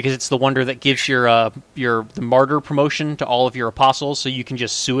 Because it's the wonder that gives the martyr promotion to all of your apostles, so you can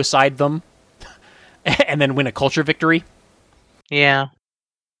just suicide them and then win a culture victory. Yeah.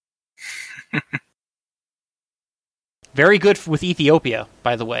 Very good with Ethiopia,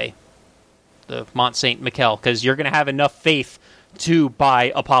 by the way, the Mont Saint Michel, because you're going to have enough faith to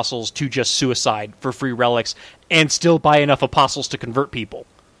buy apostles to just suicide for free relics, and still buy enough apostles to convert people.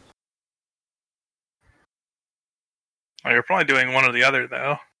 Well, you're probably doing one or the other,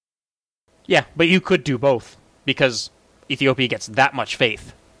 though. Yeah, but you could do both, because Ethiopia gets that much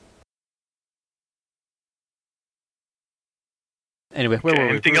faith. Anyway, where were we?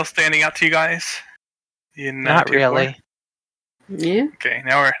 Anything else standing out to you guys? Not really. Yeah. Okay,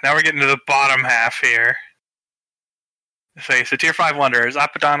 now we're getting to the bottom half here. So tier 5 wonders: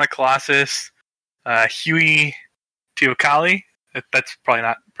 Apadana Colossus, Huey Teocalli. That's probably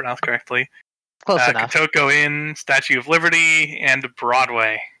not pronounced correctly. Close enough. Kotoko Inn, Statue of Liberty, and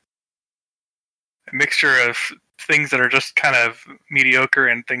Broadway. A mixture of things that are just kind of mediocre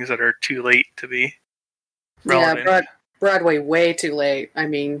and things that are too late to be relevant. Yeah, Broadway way too late. I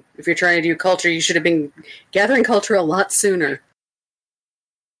mean, if you're trying to do culture, you should have been gathering culture a lot sooner.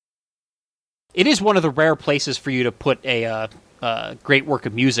 It is one of the rare places for you to put a great work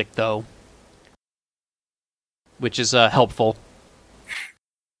of music, though, which is helpful.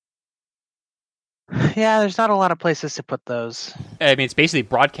 Yeah, there's not a lot of places to put those. I mean, it's basically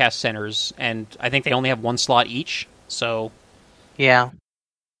broadcast centers, and I think they only have 1 slot each, so... Yeah.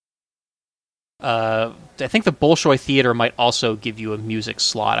 I think the Bolshoi Theater might also give you a music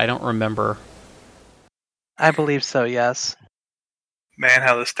slot. I don't remember. I believe so, yes. Man,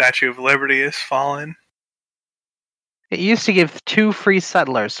 how the Statue of Liberty has fallen. It used to give 2 free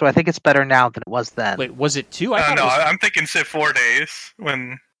settlers, so I think it's better now than it was then. Wait, was it 2? I'm thinking Civ 4 days,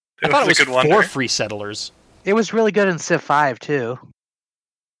 when I thought it was a good 4 wonder. free settlers. It was really good in Civ 5, too.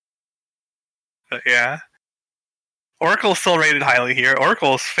 Yeah. Oracle's still rated highly here.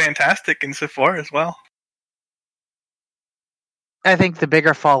 Oracle's fantastic in Civ 4 as well. I think the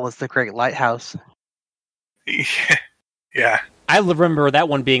bigger fall was the Great Lighthouse. Yeah. I remember that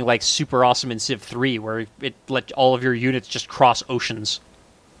one being like super awesome in Civ 3, where it let all of your units just cross oceans.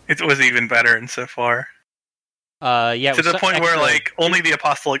 It was even better in Civ 4. Yeah, to the point where like only the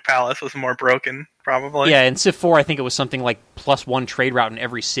Apostolic Palace was more broken, probably. Yeah, in Civ 4, I think it was something like +1 trade route in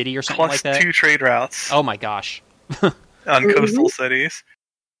every city or something like that. +2 trade routes. Oh my gosh. On coastal cities.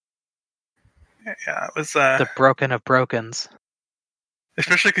 Yeah, it was the broken of brokens.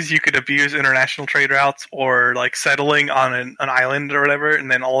 Especially because you could abuse international trade routes or like settling on an island or whatever,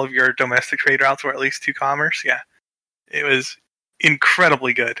 and then all of your domestic trade routes were at least 2 commerce. Yeah, it was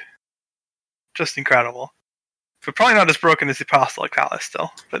incredibly good, just incredible. But probably not as broken as the Apostolic Palace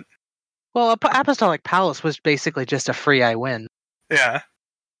still. But well, Apostolic Palace was basically just a free I win. Yeah,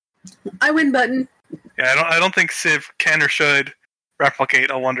 I win button. Yeah, I don't think Civ can or should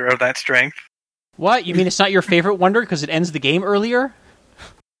replicate a wonder of that strength. What? You mean it's not your favorite wonder because it ends the game earlier?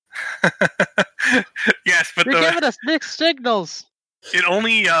 Yes, but you're giving us mixed signals. It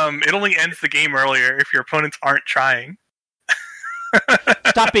only ends the game earlier if your opponents aren't trying.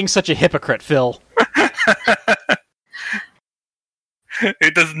 Stop being such a hypocrite, Phil.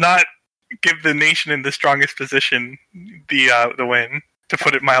 It does not give the nation in the strongest position the win, to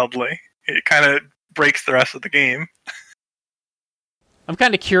put it mildly. It kind of breaks the rest of the game. I'm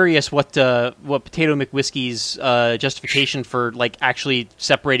kind of curious what Potato McWhiskey's justification for like actually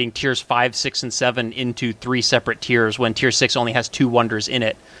separating tiers 5, 6, and 7 into 3 separate tiers when tier 6 only has 2 wonders in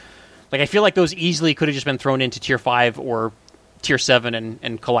it. Like I feel like those easily could have just been thrown into tier 5 or tier 7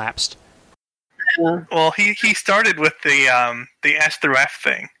 and collapsed. Well, he started with the S through F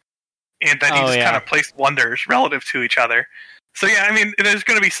thing, and then he kind of placed wonders relative to each other. So yeah, I mean, there's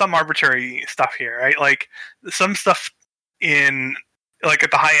going to be some arbitrary stuff here, right? Like some stuff in like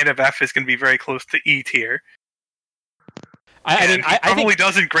at the high end of F is going to be very close to E tier. I think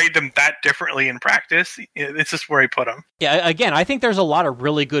doesn't grade them that differently in practice. It's just where he put them. Yeah, again, I think there's a lot of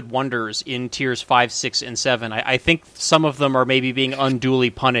really good wonders in tiers 5, 6, and 7. I think some of them are maybe being unduly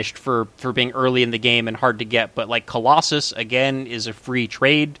punished for being early in the game and hard to get. But like Colossus, again, is a free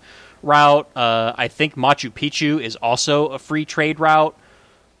trade route. I think Machu Picchu is also a free trade route.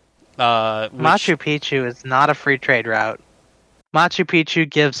 Machu Picchu is not a free trade route. Machu Picchu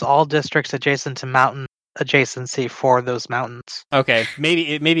gives all districts adjacent to mountain adjacency for those mountains. Okay,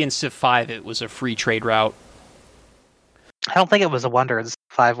 maybe in Civ 5 it was a free trade route. I don't think it was a wonder in Civ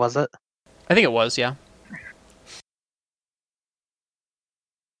 5, was it? I think it was, yeah.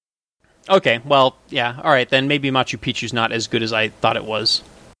 Okay, well, yeah, alright, then maybe Machu Picchu's not as good as I thought it was.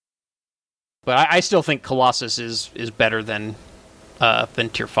 But I still think Colossus is better than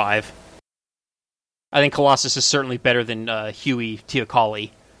Tier 5. I think Colossus is certainly better than Huey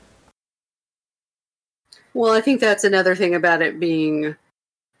Teocalli. Well, I think that's another thing about it being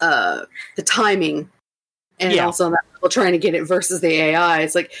the timing, and also that people trying to get it versus the AI.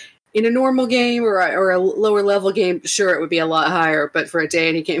 It's like in a normal game or a lower level game, sure, it would be a lot higher, but for a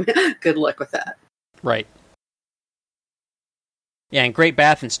deity game, good luck with that. Right. Yeah, and Great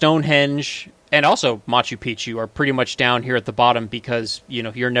Bath and Stonehenge, and also Machu Picchu are pretty much down here at the bottom because,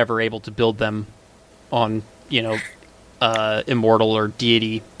 you're never able to build them on, immortal or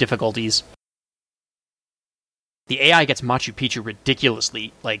deity difficulties. The AI gets Machu Picchu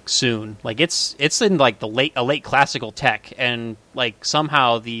ridiculously, soon. It's in, a late classical tech, and,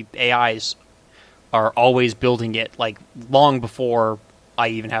 somehow the AIs are always building it, long before I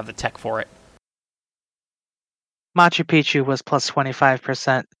even have the tech for it. Machu Picchu was plus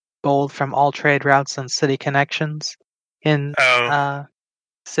 25% gold from all trade routes and city connections in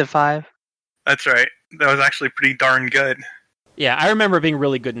Civ 5. That's right. That was actually pretty darn good. Yeah, I remember it being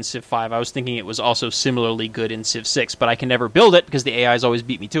really good in Civ 5. I was thinking it was also similarly good in Civ 6, but I can never build it because the AIs always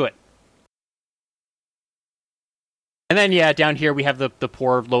beat me to it. And then, down here we have the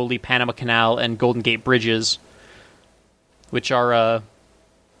poor, lowly Panama Canal and Golden Gate bridges, which are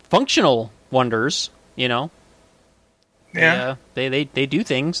functional wonders, Yeah. They do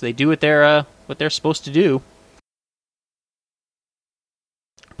things. They do what they're supposed to do.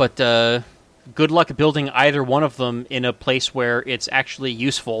 But good luck building either one of them in a place where it's actually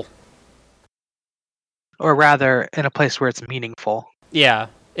useful. Or rather, in a place where it's meaningful. Yeah,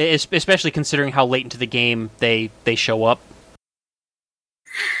 especially considering how late into the game they show up.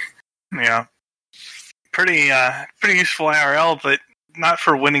 Yeah. Pretty useful IRL, but not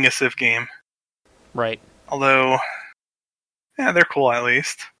for winning a Civ game. Right. Although, yeah, they're cool at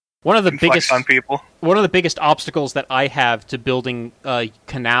least. One of the inflict biggest on people. One of the biggest obstacles that I have to building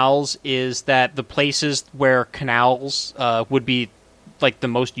canals is that the places where canals would be like the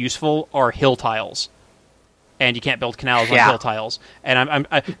most useful are hill tiles, and you can't build canals on hill tiles. And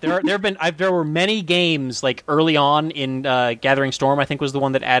there were many games like early on in Gathering Storm, I think was the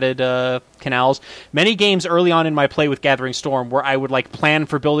one that added canals. Many games early on in my play with Gathering Storm where I would like plan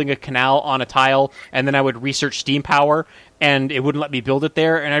for building a canal on a tile, and then I would research steam power, and it wouldn't let me build it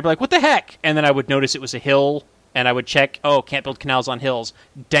there, and I'd be like, what the heck? And then I would notice it was a hill, and I would check, oh, can't build canals on hills.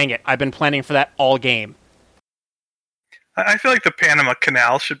 Dang it, I've been planning for that all game. I feel like the Panama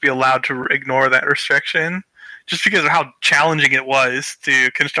Canal should be allowed to ignore that restriction, just because of how challenging it was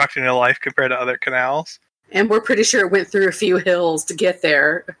to construct in real life compared to other canals. And we're pretty sure it went through a few hills to get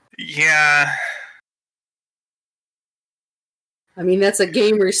there. Yeah. I mean, that's a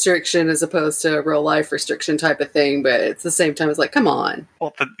game restriction as opposed to a real life restriction type of thing, but at the same time, it's like, come on.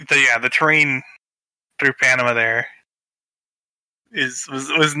 Well, the terrain through Panama there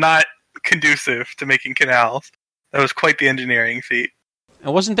was not conducive to making canals. That was quite the engineering feat.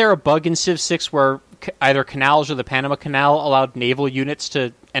 And wasn't there a bug in Civ 6 where either canals or the Panama Canal allowed naval units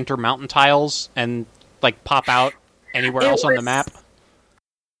to enter mountain tiles and like pop out anywhere else on the map?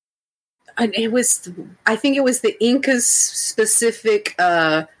 And I think it was the Inca's specific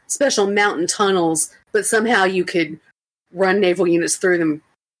special mountain tunnels, but somehow you could run naval units through them.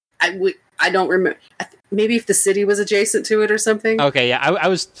 I don't remember. Maybe if the city was adjacent to it or something. Okay, yeah, I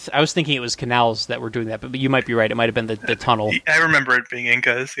was thinking it was canals that were doing that, but you might be right. It might have been the tunnel. I remember it being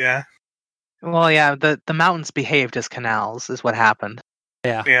Incas, yeah. Well, yeah, the mountains behaved as canals, is what happened.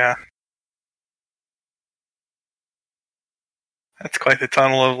 Yeah. Yeah. That's quite the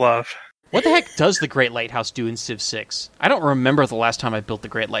tunnel of love. What the heck does the Great Lighthouse do in Civ 6? I don't remember the last time I built the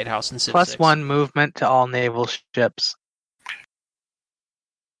Great Lighthouse in Civ 6. +1 movement to all naval ships.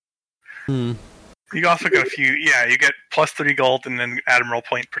 You also get a few, you get +3 gold and then Admiral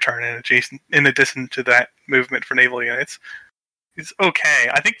point per turn in addition to that movement for naval units. It's okay.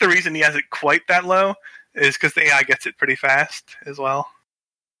 I think the reason he has it quite that low is because the AI gets it pretty fast as well.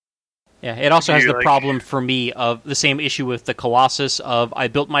 Yeah, it also has the problem for me of the same issue with the Colossus of I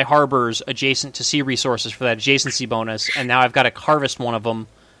built my harbors adjacent to sea resources for that adjacency bonus, and now I've got to harvest one of them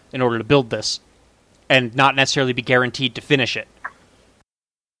in order to build this, and not necessarily be guaranteed to finish it.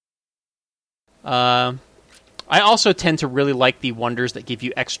 I also tend to really like the wonders that give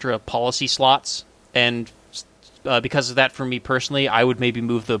you extra policy slots, and because of that, for me personally, I would maybe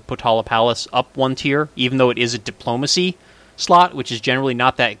move the Potala Palace up one tier, even though it is a diplomacy slot, which is generally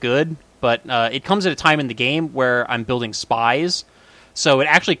not that good. But it comes at a time in the game where I'm building spies, so it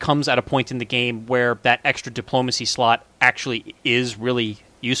actually comes at a point in the game where that extra diplomacy slot actually is really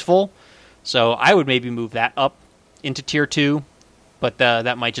useful. So I would maybe move that up into tier 2, but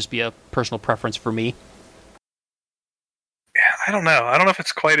that might just be a personal preference for me. Yeah, I don't know. I don't know if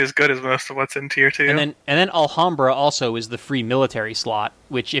it's quite as good as most of what's in tier 2. And then Alhambra also is the free military slot,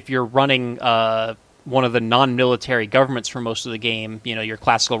 which if you're running one of the non-military governments for most of the game, your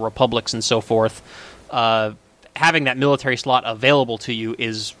classical republics and so forth, having that military slot available to you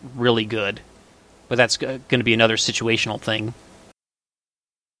is really good. But that's going to be another situational thing.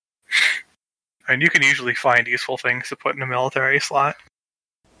 And you can usually find useful things to put in a military slot.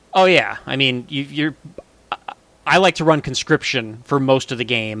 Oh yeah, I mean, I like to run conscription for most of the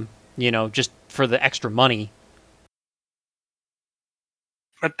game, just for the extra money.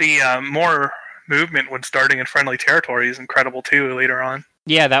 But the more movement when starting in friendly territory is incredible too later on.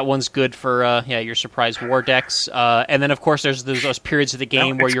 Yeah, that one's good for your surprise war decks. And then of course there's those periods of the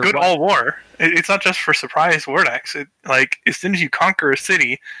game where you're good all war. It's not just for surprise war decks. As soon as you conquer a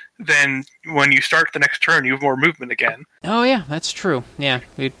city, then when you start the next turn, you have more movement again. Oh yeah, that's true. Yeah,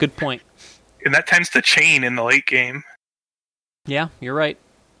 good point. And that tends to chain in the late game. Yeah, you're right.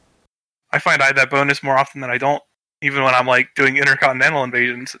 I find I have that bonus more often than I don't. Even when I'm doing intercontinental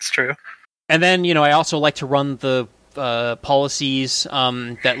invasions, it's true. And then, I also like to run the policies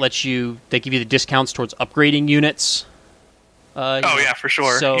that give you the discounts towards upgrading units. Yeah, for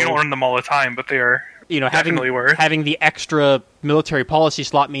sure. So, you don't earn them all the time, but they are definitely worth. Having the extra military policy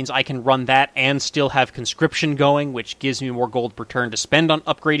slot means I can run that and still have conscription going, which gives me more gold per turn to spend on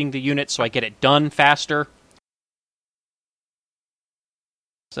upgrading the unit, so I get it done faster.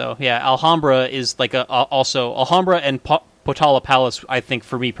 So, yeah, Alhambra is also Alhambra and Potala Palace, I think,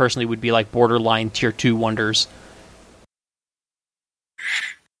 for me personally, would be like borderline tier 2 wonders.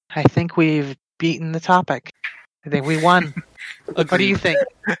 I think we've beaten the topic. I think we won. What do you think?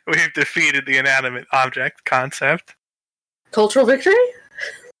 We've defeated the inanimate object concept. Cultural victory?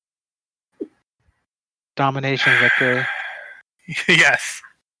 Domination victory. Yes.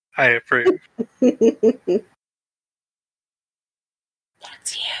 I approve. That's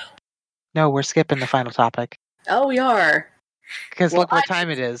you. No, we're skipping the final topic. Oh, we are. Because Well, look what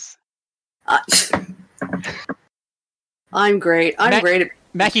time it is. I'm great. I'm great at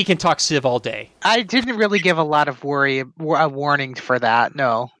Mackie can talk Civ all day. I didn't really give a lot of a warning for that,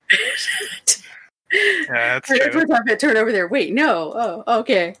 no. Yeah, that's true. Turn over there. Wait, no. Oh,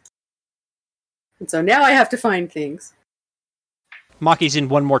 okay. And so now I have to find things. Maki's in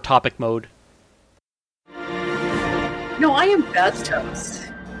one more topic mode. No, I am best host.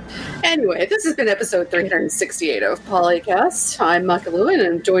 Anyway, this has been episode 368 of PolyCast. I'm Makalu, and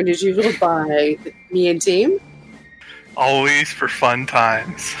I'm joined as usual by me and team. Always for fun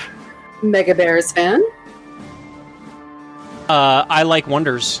times. Mega Bears fan. I like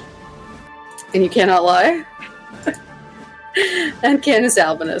Wonders. And you cannot lie. And Candace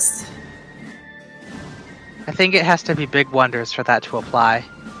Albinist. I think it has to be Big Wonders for that to apply.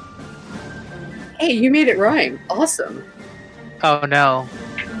 Hey, you made it rhyme. Awesome. Oh no.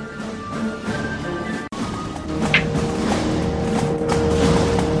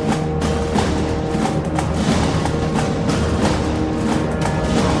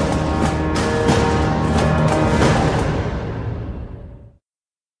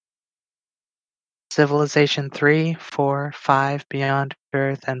 Civilization 3, 4, 5, Beyond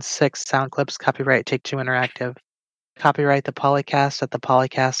Earth, and 6 sound clips. Copyright Take-Two Interactive. Copyright the PolyCast at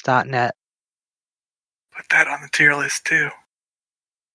thepolycast.net. Put that on the tier list too.